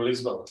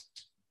Lisbon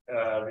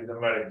with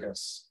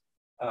Americans.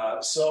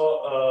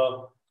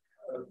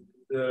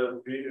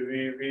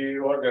 We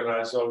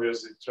organize,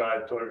 obviously, try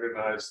to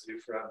organize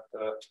different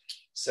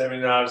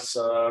seminars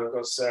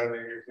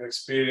concerning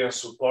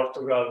experience of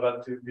Portugal,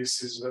 but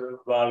this is very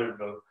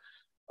valuable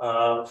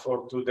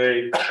for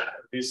today.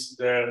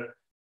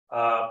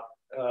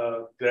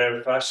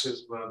 Their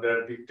fascism,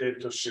 their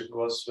dictatorship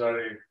was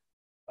very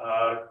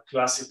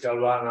classical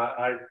one.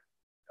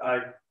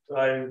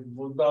 I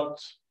would not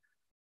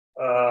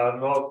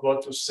know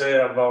what to say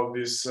about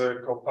this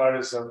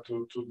comparison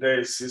to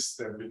today's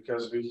system,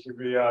 because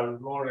we are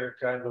more in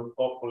kind of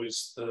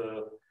populist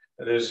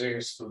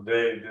regimes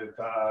today that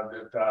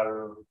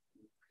are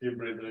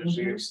hybrid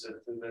regimes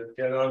that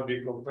cannot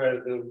be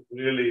compared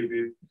really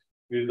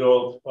with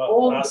old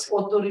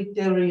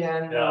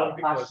authoritarian.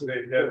 Because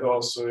they had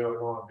also,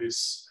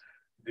 this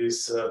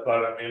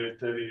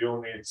paramilitary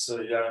units,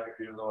 young,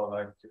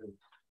 like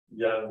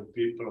young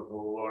people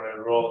who were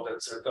enrolled,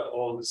 etc.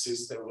 All the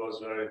system was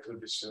very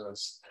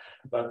traditionalist.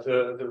 But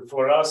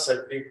for us, I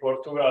think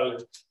Portugal,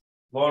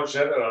 more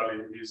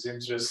generally, is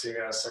interesting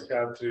as a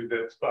country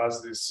that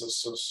passed this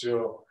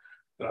socio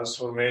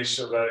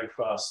transformation very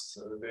fast.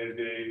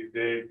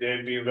 They've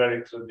been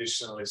very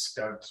traditionalist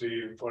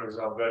country, for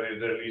example, very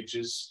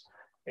religious.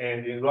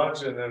 And in one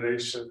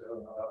generation,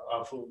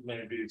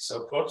 maybe it's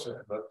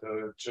unfortunate, but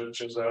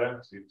churches are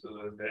empty.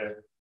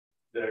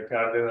 The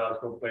cardinal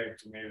complained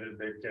to me that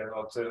they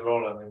cannot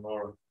enroll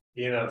anymore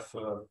enough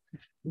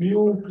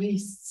new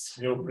priests.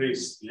 New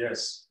priests,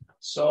 yes.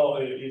 So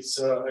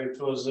it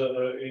was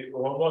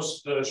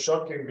almost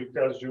shocking,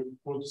 because you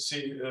could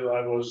see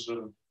I was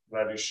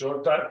very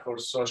short time for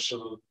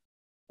social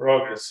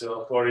progress.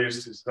 4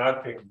 years is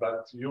nothing,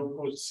 but you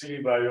could see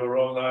by your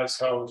own eyes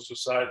how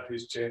society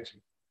is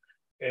changing.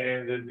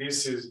 And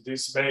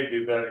this may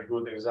be very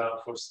good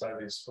example for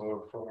studies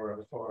for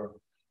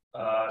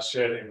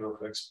sharing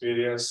of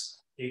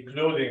experience,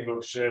 including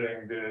of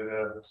sharing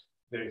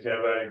they have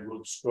a very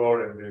good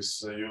score in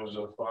this use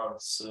of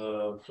funds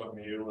from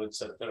EU,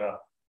 etc.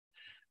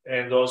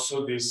 And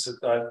also this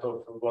type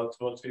of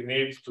what we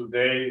need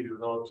today,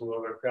 to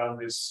overcome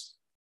this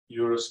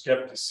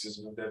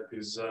Euroscepticism that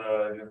is,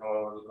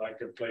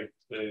 like a plague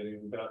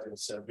in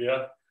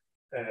Serbia,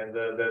 and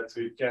that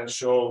we can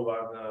show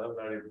one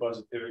very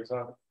positive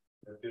example,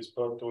 that is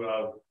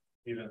Portugal,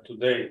 even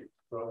today,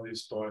 from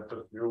this point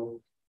of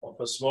view, of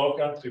a small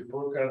country,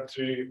 poor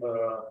country,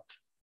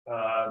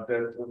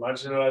 that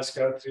marginalized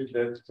country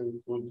that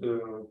could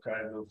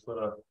kind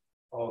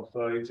of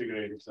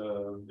integrate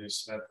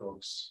these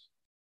networks.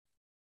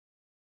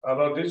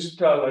 About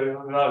digital,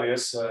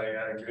 yes, I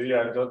agree.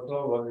 I don't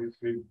know if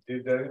we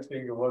did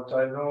anything. What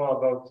I know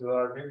about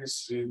our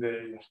ministry,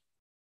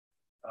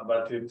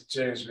 but it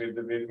changed with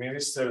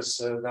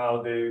ministers.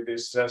 Now they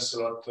stress a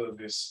lot of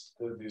this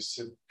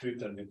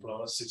Twitter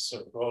diplomacy,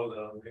 so-called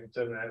on the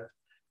internet.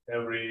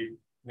 Every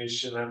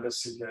mission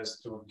embassy has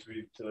to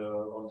tweet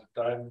all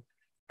the time,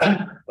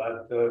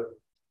 but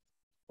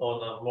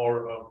on a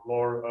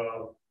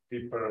more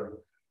deeper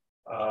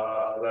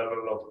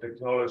level of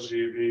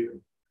technology,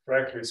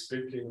 frankly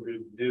speaking,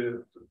 we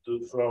didn't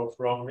do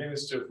from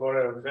Ministry of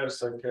Foreign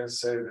Affairs. I can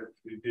say that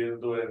we didn't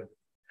do it.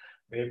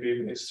 Maybe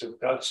Ministry of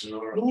Culture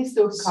or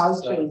Ministry of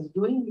Culture is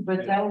doing,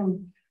 but yeah.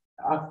 I'm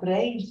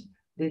afraid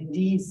that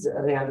these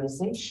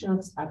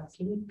realizations are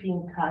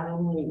sleeping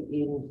currently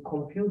in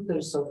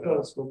computers of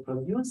those who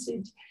produce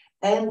it,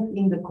 and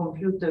in the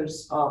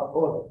computers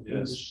or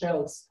in the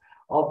shells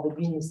of the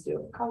Ministry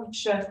of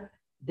Culture,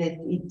 that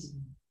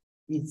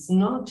it's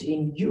not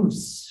in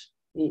use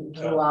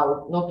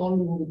throughout, not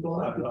only in the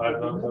I'm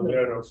not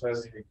aware of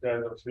any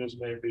kind of use.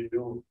 Maybe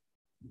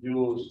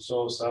you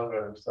saw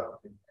somewhere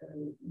something.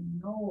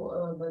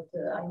 No, but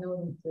I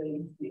know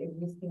that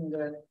existing,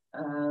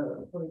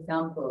 for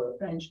example,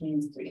 French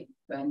ministry,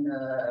 when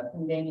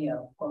pandemic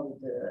of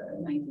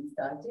COVID-19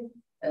 started,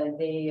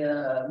 they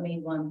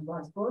made one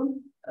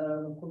platform,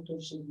 Culture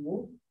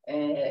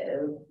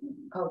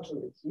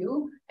with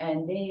You,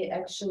 and they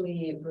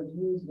actually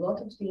produced a lot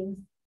of things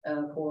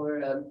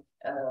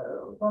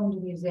from the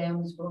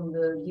museums, from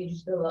the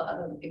digital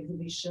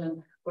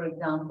exhibition, for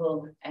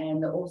example,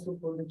 and also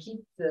for the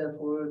kids,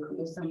 for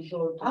some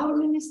sort of... Our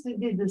ministry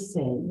did the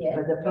same, yes.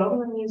 But the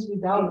problem is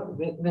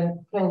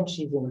when French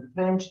is in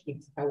French,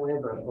 it's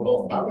however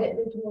global. Yes,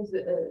 that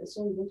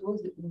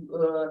was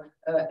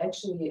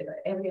actually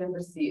every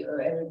embassy,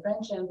 every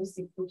French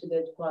embassy put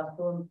that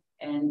platform,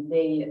 and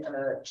they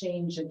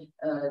changed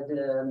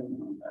the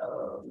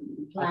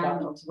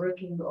plan of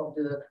working of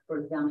the, for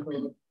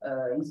example,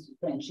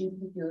 French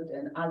Institute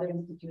and other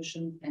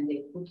institutions, and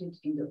they put it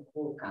in the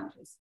whole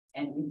countries.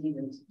 And we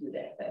didn't do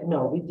that.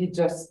 No, we did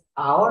just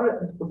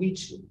our,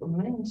 which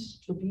meant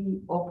to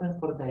be open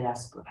for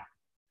diaspora.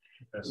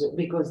 Yes.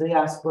 Because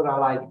diaspora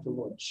like to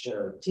watch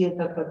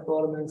theater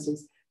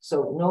performances.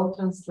 So no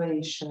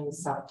translation,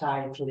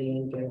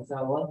 subtitling, and so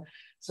on.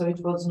 So it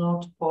was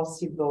not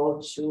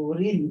possible to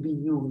really be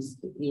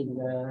used in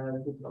a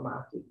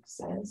diplomatic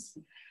sense.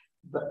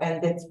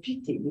 And that's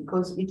pity,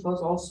 because it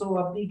was also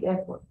a big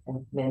effort,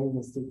 and many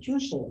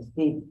institutions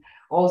did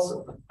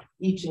also.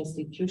 Each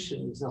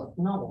institution is not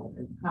known,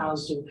 and how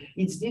to,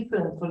 it's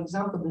different. For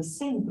example, the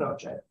same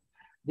project,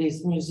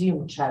 this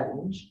museum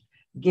challenge,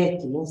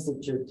 Getty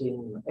Institute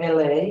in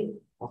LA,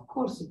 of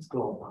course it's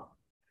global.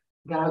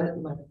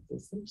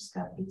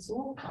 It's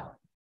local.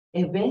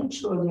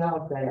 Eventually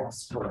our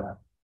diaspora,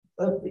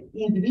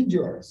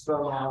 individuals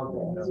from our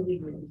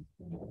diaspora.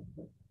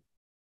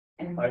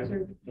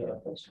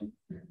 Question.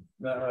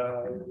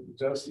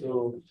 Just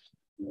to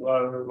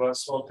one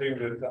small thing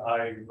that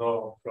I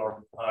know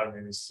from our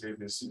ministry,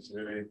 this is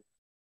really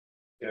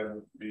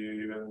can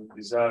be even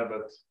bizarre,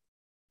 but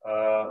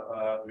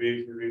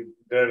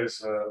there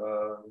is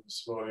a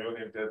small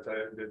unit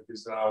that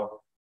is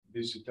now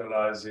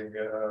digitalizing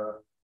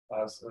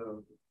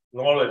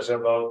knowledge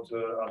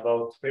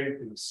about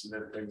paintings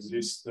that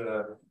exist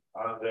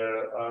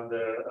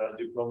under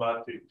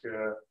diplomatic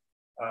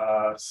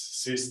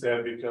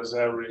system, because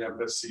every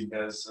embassy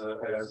has a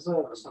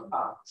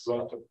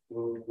lot of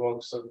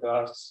works of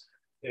arts,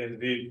 and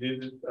we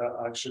did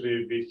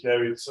actually we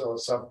have it on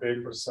some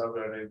paper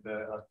somewhere in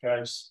the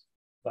archives,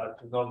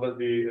 but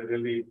nobody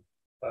really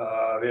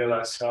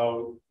realized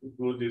how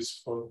good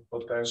is for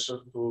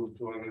potential to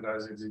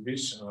organize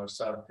exhibition or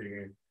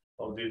something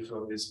of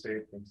these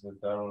paintings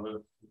that are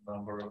a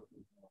number of,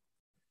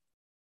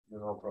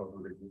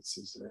 probably this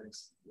is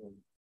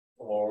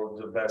or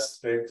the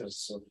best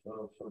painters of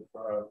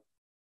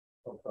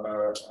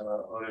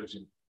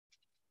origin.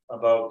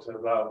 About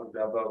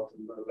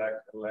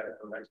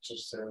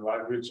lectures and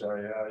language, I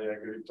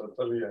agree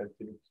totally. I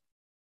think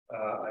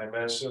I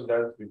mentioned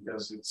that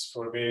because it's,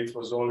 for me, it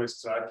was always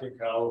striking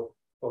how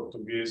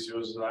Portuguese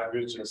use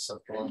language as a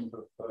point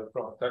of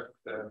contact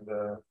and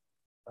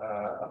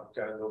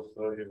kind of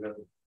even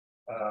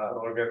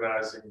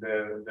organizing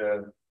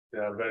they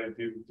are very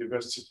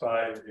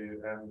diversified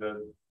and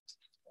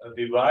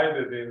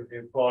divided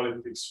in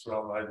politics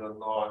from, I don't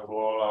know,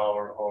 Angola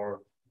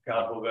or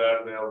Cabo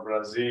Verde or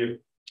Brazil,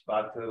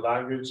 but the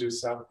language is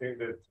something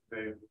that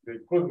they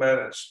could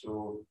manage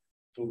to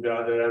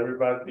gather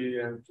everybody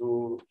and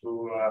to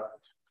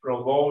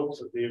promote.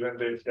 Even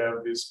they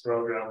have this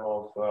program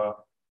of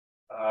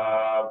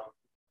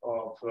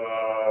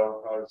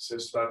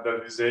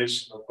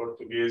standardization of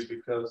Portuguese,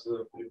 because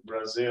in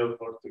Brazil,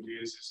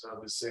 Portuguese is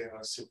not the same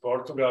as in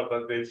Portugal,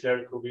 but they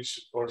have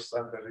commission for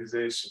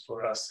standardization.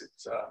 For us, it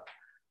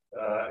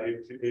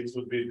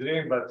would be a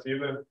dream, but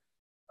even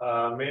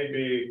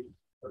maybe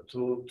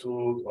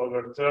to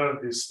overturn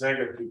this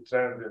negative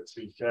trend that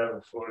we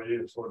have for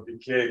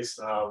decades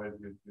now with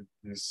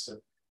this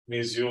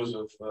misuse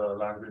of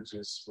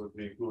languages would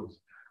be good.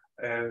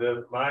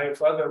 And my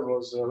father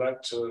was a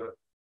lecturer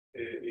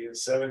in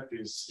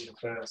 70s in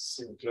France,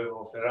 in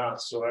Clermont-Ferrand.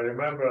 So I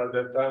remember at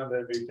that time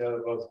that we had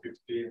about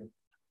 15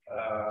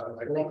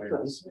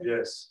 lecturers.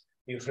 Yes,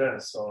 in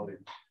France only.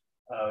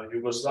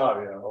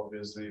 Yugoslavia,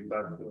 obviously,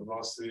 but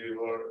mostly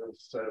were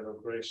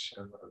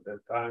celebration at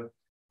that time.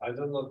 I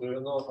don't know, do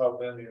you know how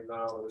many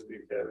now we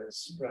have in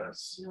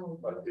France? No,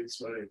 but it's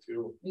very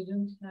few. We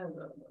don't have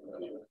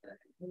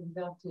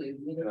exactly.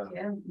 We don't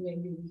have.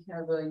 Maybe we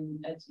have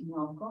at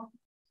Malco,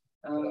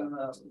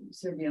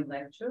 Serbian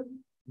lecture.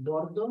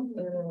 Bordeaux,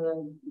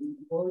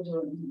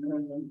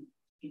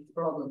 it's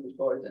probably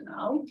Bordeaux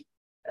now,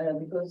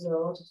 because a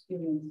lot of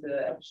students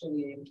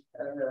actually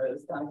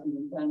starting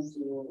in France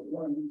to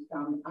learn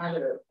some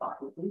other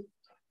faculties,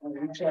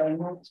 which are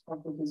not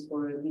faculties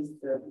for this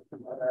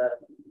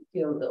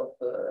field of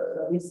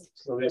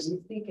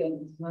linguistic,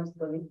 and it's not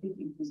linguistic,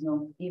 it is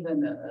not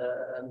even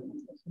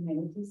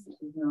humanities, it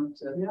is not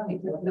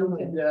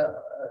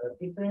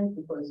different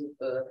because of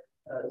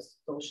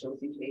social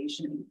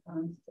situation in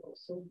France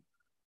also.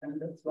 And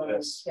that's why we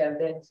have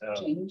that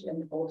change,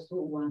 and also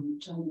one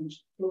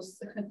challenge plus.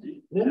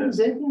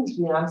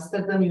 Definitely,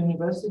 Amsterdam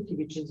University,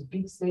 which is a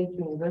big state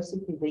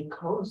university, they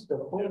closed the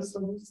whole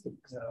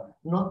statistics,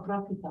 not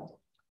profitable.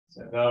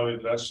 So now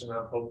with Russian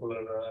are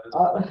popular.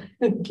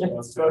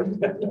 Because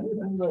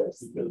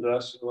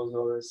Russian was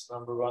always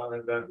number one,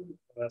 and then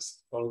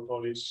rest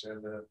Polish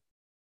and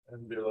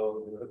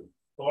below.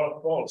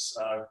 Poles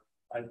are,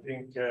 I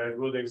think, a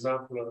good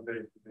example of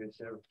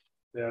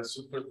they are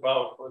super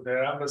powerful.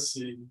 Their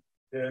embassy,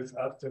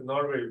 after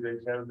Norway, they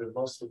have the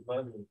most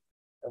money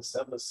as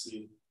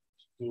embassy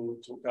to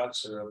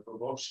capture a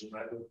promotion.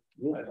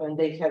 And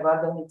they have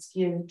Adam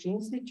Mickiewicz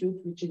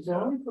Institute, which is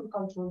only for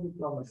cultural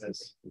diplomacy.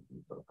 Yes.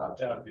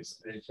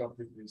 They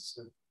compete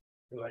with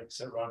like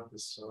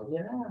Cervantes.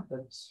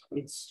 But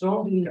it's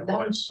strongly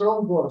done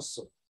from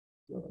Warsaw.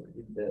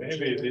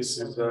 Maybe this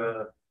is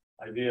an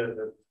idea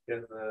that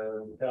can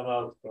come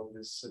out from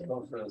this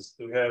conference,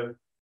 to have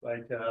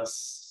like a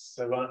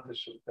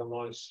Cervantes or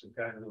Camões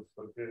kind of,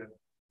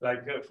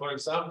 like for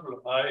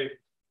example,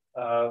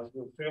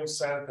 the film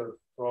center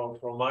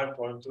from my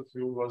point of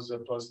view, was a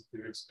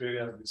positive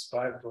experience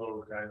despite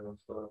all kind of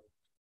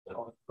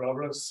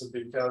problems,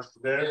 because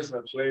there is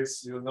a place,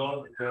 you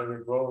know, where we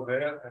go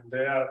there, and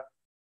they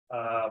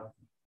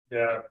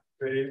are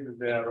paid,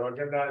 they are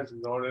organized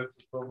in order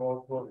to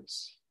promote movies.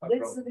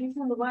 That's the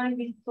reason why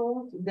we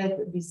thought that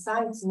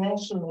besides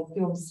National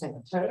Film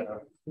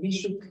Center, we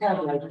should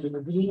have, like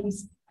in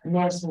Greece,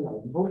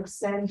 National Book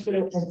Center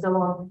and so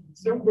on,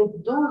 so that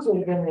those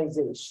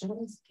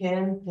organizations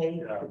can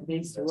take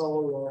this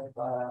role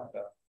of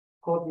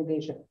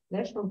coordination.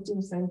 National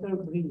Film Center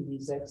really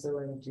is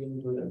excellent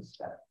in doing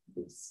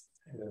this.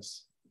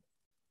 Yes.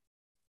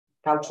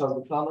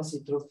 Cultural diplomacy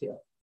through film.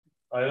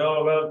 I know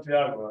about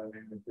Tiago. I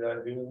mean,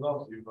 I didn't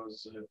know he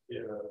was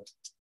here,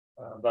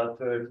 but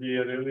he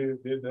really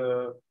did,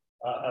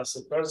 as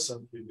a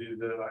person, he did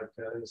like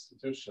an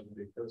institution,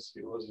 because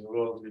he was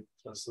involved with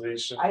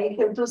translation. I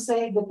have to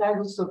say that I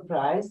was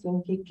surprised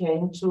when he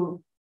came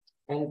to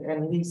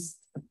enlist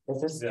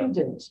as a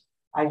student.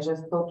 I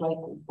just thought,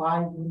 like,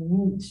 why we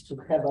need to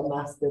have a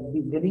master's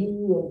degree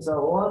and so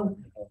on.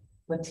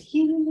 But he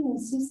really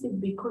insisted,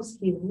 because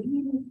he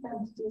really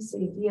had this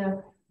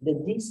idea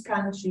that this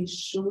country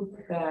should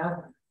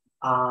have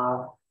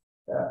a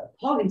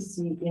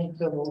policy in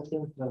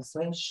promoting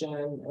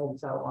translation and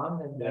so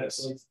on. And that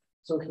was,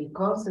 so he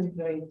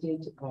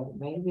concentrated and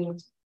made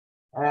it.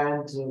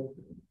 And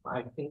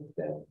I think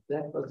that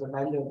that was a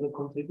valuable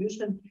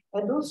contribution.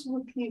 And also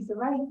with his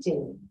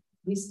writing,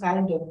 this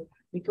kind of,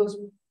 because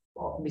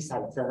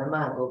besides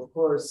Saramago, of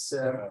course,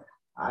 there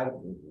are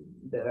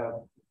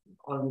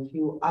only a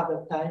few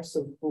other types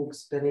of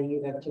books,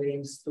 Pereira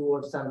Claims 2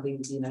 or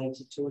something, in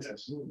 92,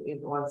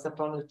 Once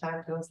Upon a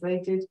Time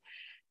translated.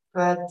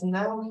 But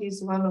now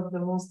he's one of the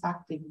most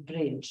active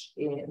bridges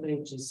in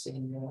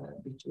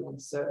between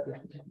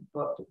Serbian and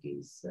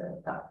Portuguese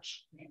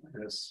Dutch.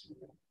 Yes,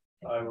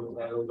 I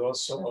would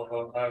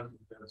also add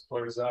that,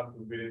 for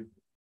example, we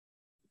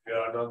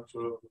are not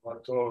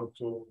at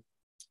all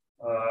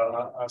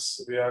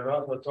as we are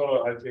not at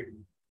all, I think,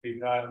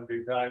 behind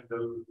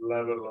the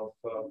level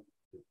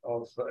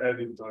of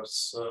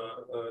editors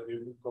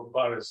in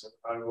comparison.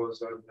 I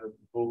was at the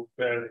book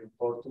fair in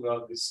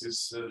Portugal. This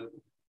is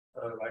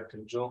like a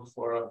joke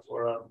for a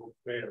book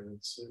fair.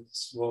 It's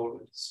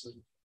small.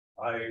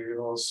 I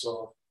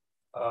also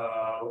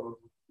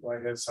I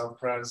had some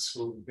friends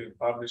who've been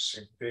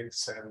publishing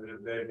things,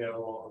 and they have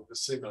all the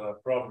similar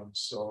problems.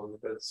 So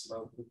that's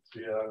not that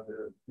we are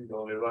the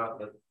only one,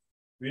 but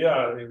we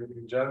are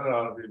in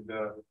general with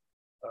the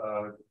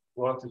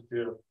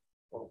quantity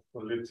of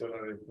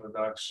literary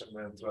production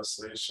and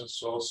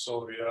translations.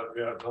 Also, we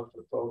are not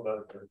at all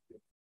that in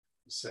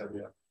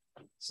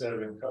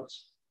Serbian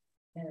culture.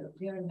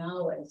 We are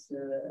now at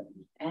the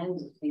end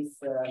of this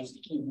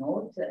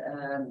keynote.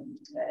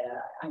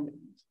 I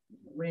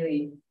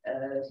really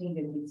think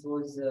that this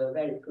was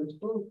very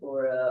fruitful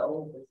for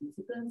all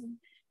participants,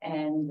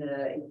 and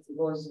it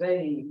was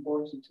very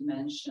important to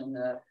mention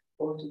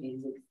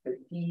Portuguese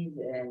expertise,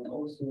 and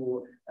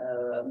also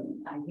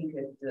I think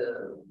that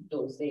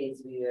those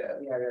days we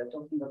are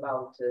talking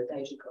about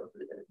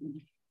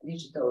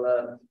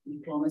digital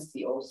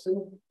diplomacy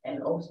also,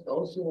 and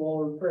also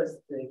our first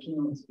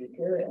keynote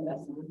speaker,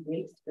 Ambassador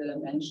Briggs,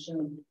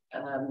 mentioned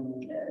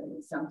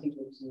something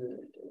that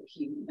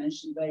he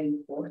mentioned very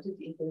important.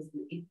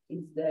 It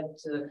is that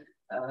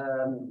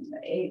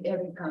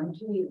every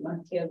country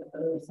must have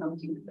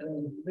something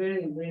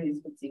very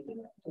specific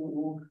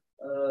to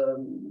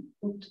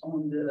put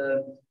on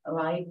the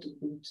light, to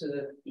put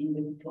in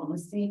the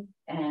diplomacy,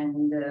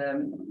 and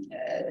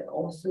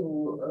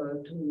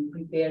also to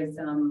prepare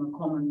some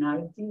common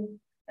narrative.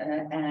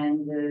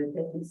 And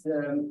that is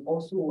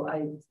also, I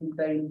think,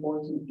 very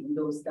important in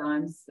those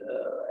times,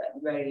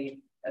 very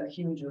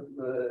huge of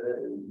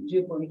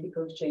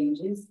geopolitical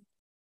changes.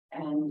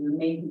 And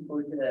maybe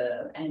for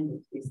the end of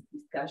this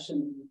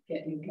discussion,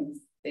 you can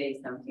say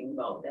something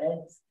about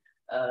that,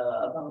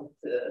 about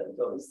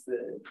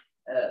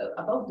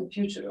about the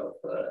future of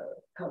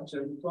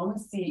cultural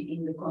diplomacy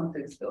in the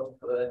context of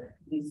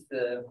this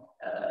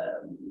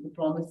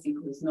diplomacy,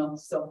 who is not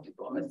soft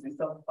diplomacy,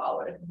 soft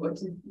power, what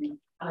is the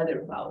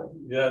other power?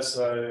 Yes,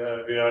 we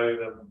are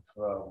in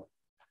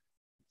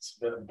it's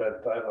been a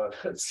bad time,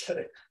 let's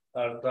say,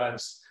 hard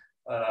times.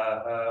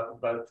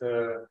 But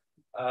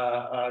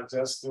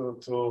just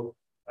to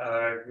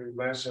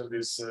mention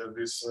this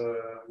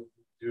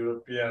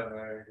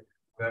European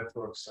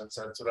networks,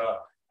 etc.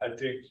 I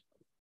think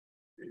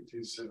it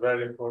is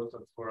very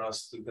important for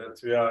us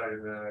that we are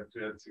in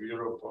Creative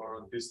Europe,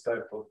 or this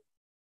type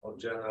of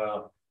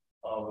general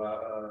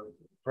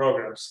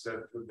programs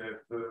that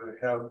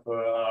help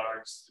our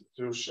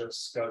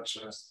institutions,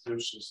 cultural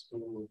institutions,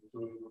 to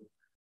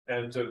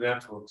enter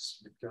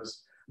networks,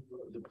 because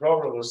the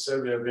problem of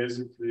Serbia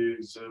basically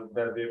is a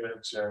bad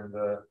image,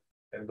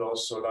 and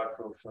also lack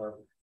of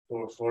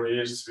for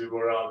years we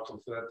were out of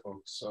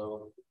networks.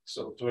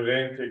 So to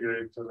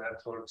reintegrate the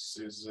networks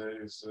is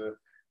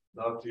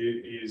not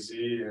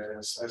easy,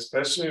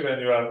 especially when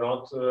you are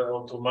not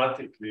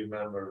automatically a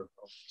member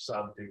of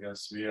something,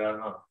 as we are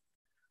not.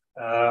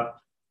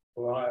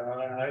 Well,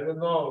 I don't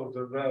know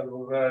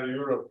where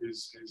Europe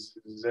is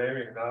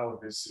aiming now.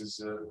 This is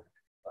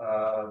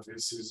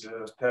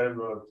a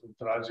terrible,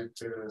 tragic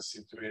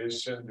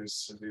situation.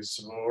 This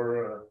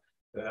war,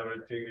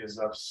 everything is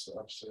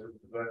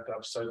went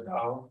upside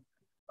down.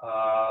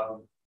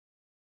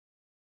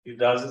 It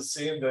doesn't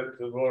seem that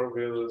the war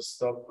will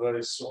stop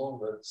very soon.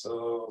 That's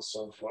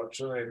also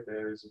unfortunate.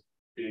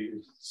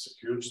 It's a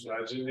huge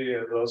tragedy,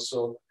 and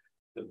also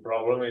the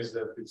problem is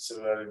that it's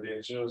very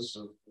dangerous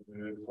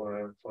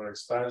for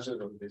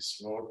expansion of this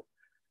war.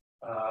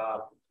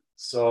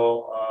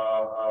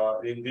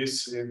 In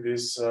this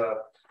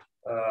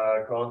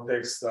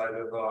context, I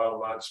don't know how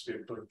much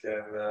people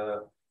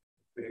can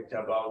think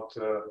about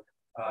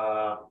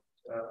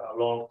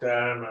long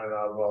term and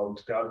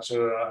about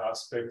cultural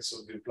aspects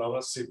of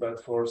diplomacy,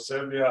 but for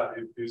Serbia,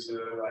 it is,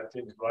 I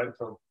think,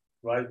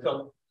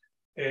 vital.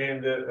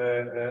 And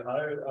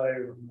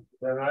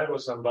when I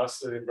was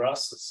ambassador in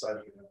Brussels,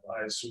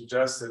 I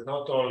suggested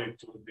not only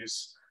to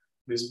this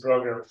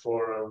program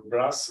for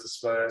Brussels,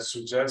 but I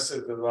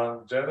suggested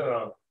one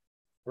general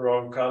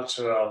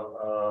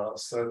cultural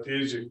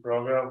strategic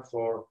program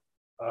for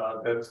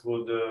that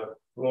would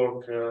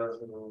work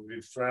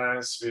with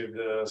France, with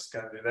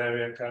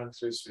Scandinavian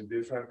countries, with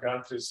different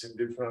countries in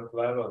different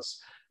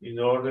levels, in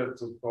order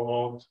to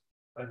promote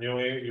a new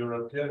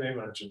European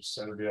image of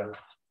Serbia.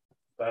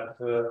 But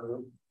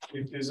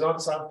it is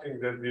not something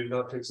that did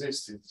not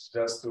exist. It's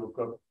just to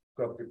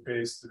copy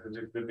paste a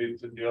little bit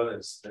to the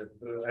others that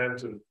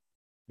entered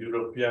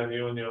European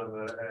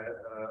Union.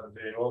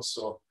 They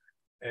also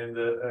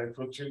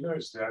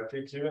continuously. I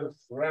think even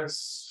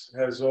France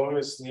has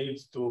always need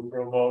to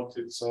promote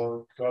its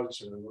own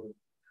culture,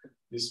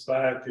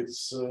 despite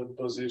its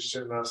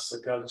position as a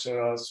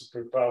cultural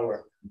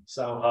superpower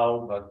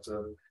somehow. But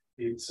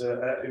it's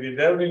with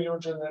every new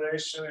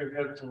generation, you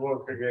have to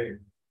work again.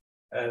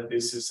 And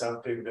this is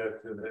something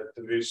that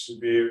we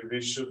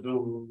should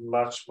do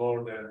much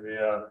more than we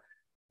are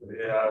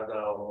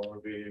now, or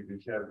we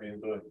have been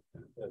doing.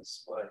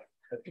 That's my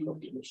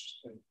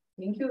conclusion.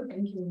 Thank you,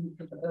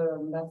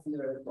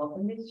 Ambassador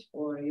Lopandić,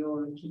 for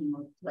your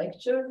keynote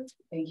lecture.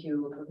 Thank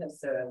you,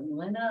 Professor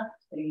Milena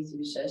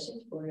Dragićević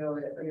Šesić, for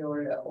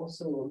your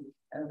also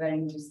very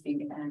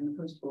interesting and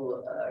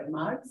fruitful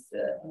remarks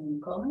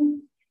and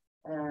comments.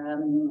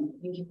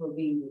 Thank you for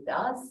being with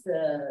us.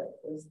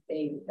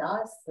 Stay with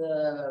us.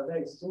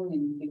 Very soon,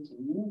 in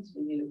 15 minutes,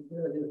 we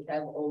will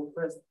have our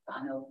first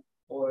panel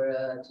for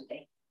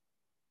today.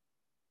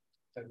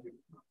 Thank you.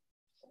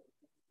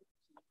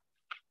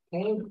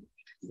 Okay.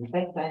 In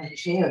fact, I'm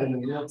chairing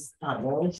next panel.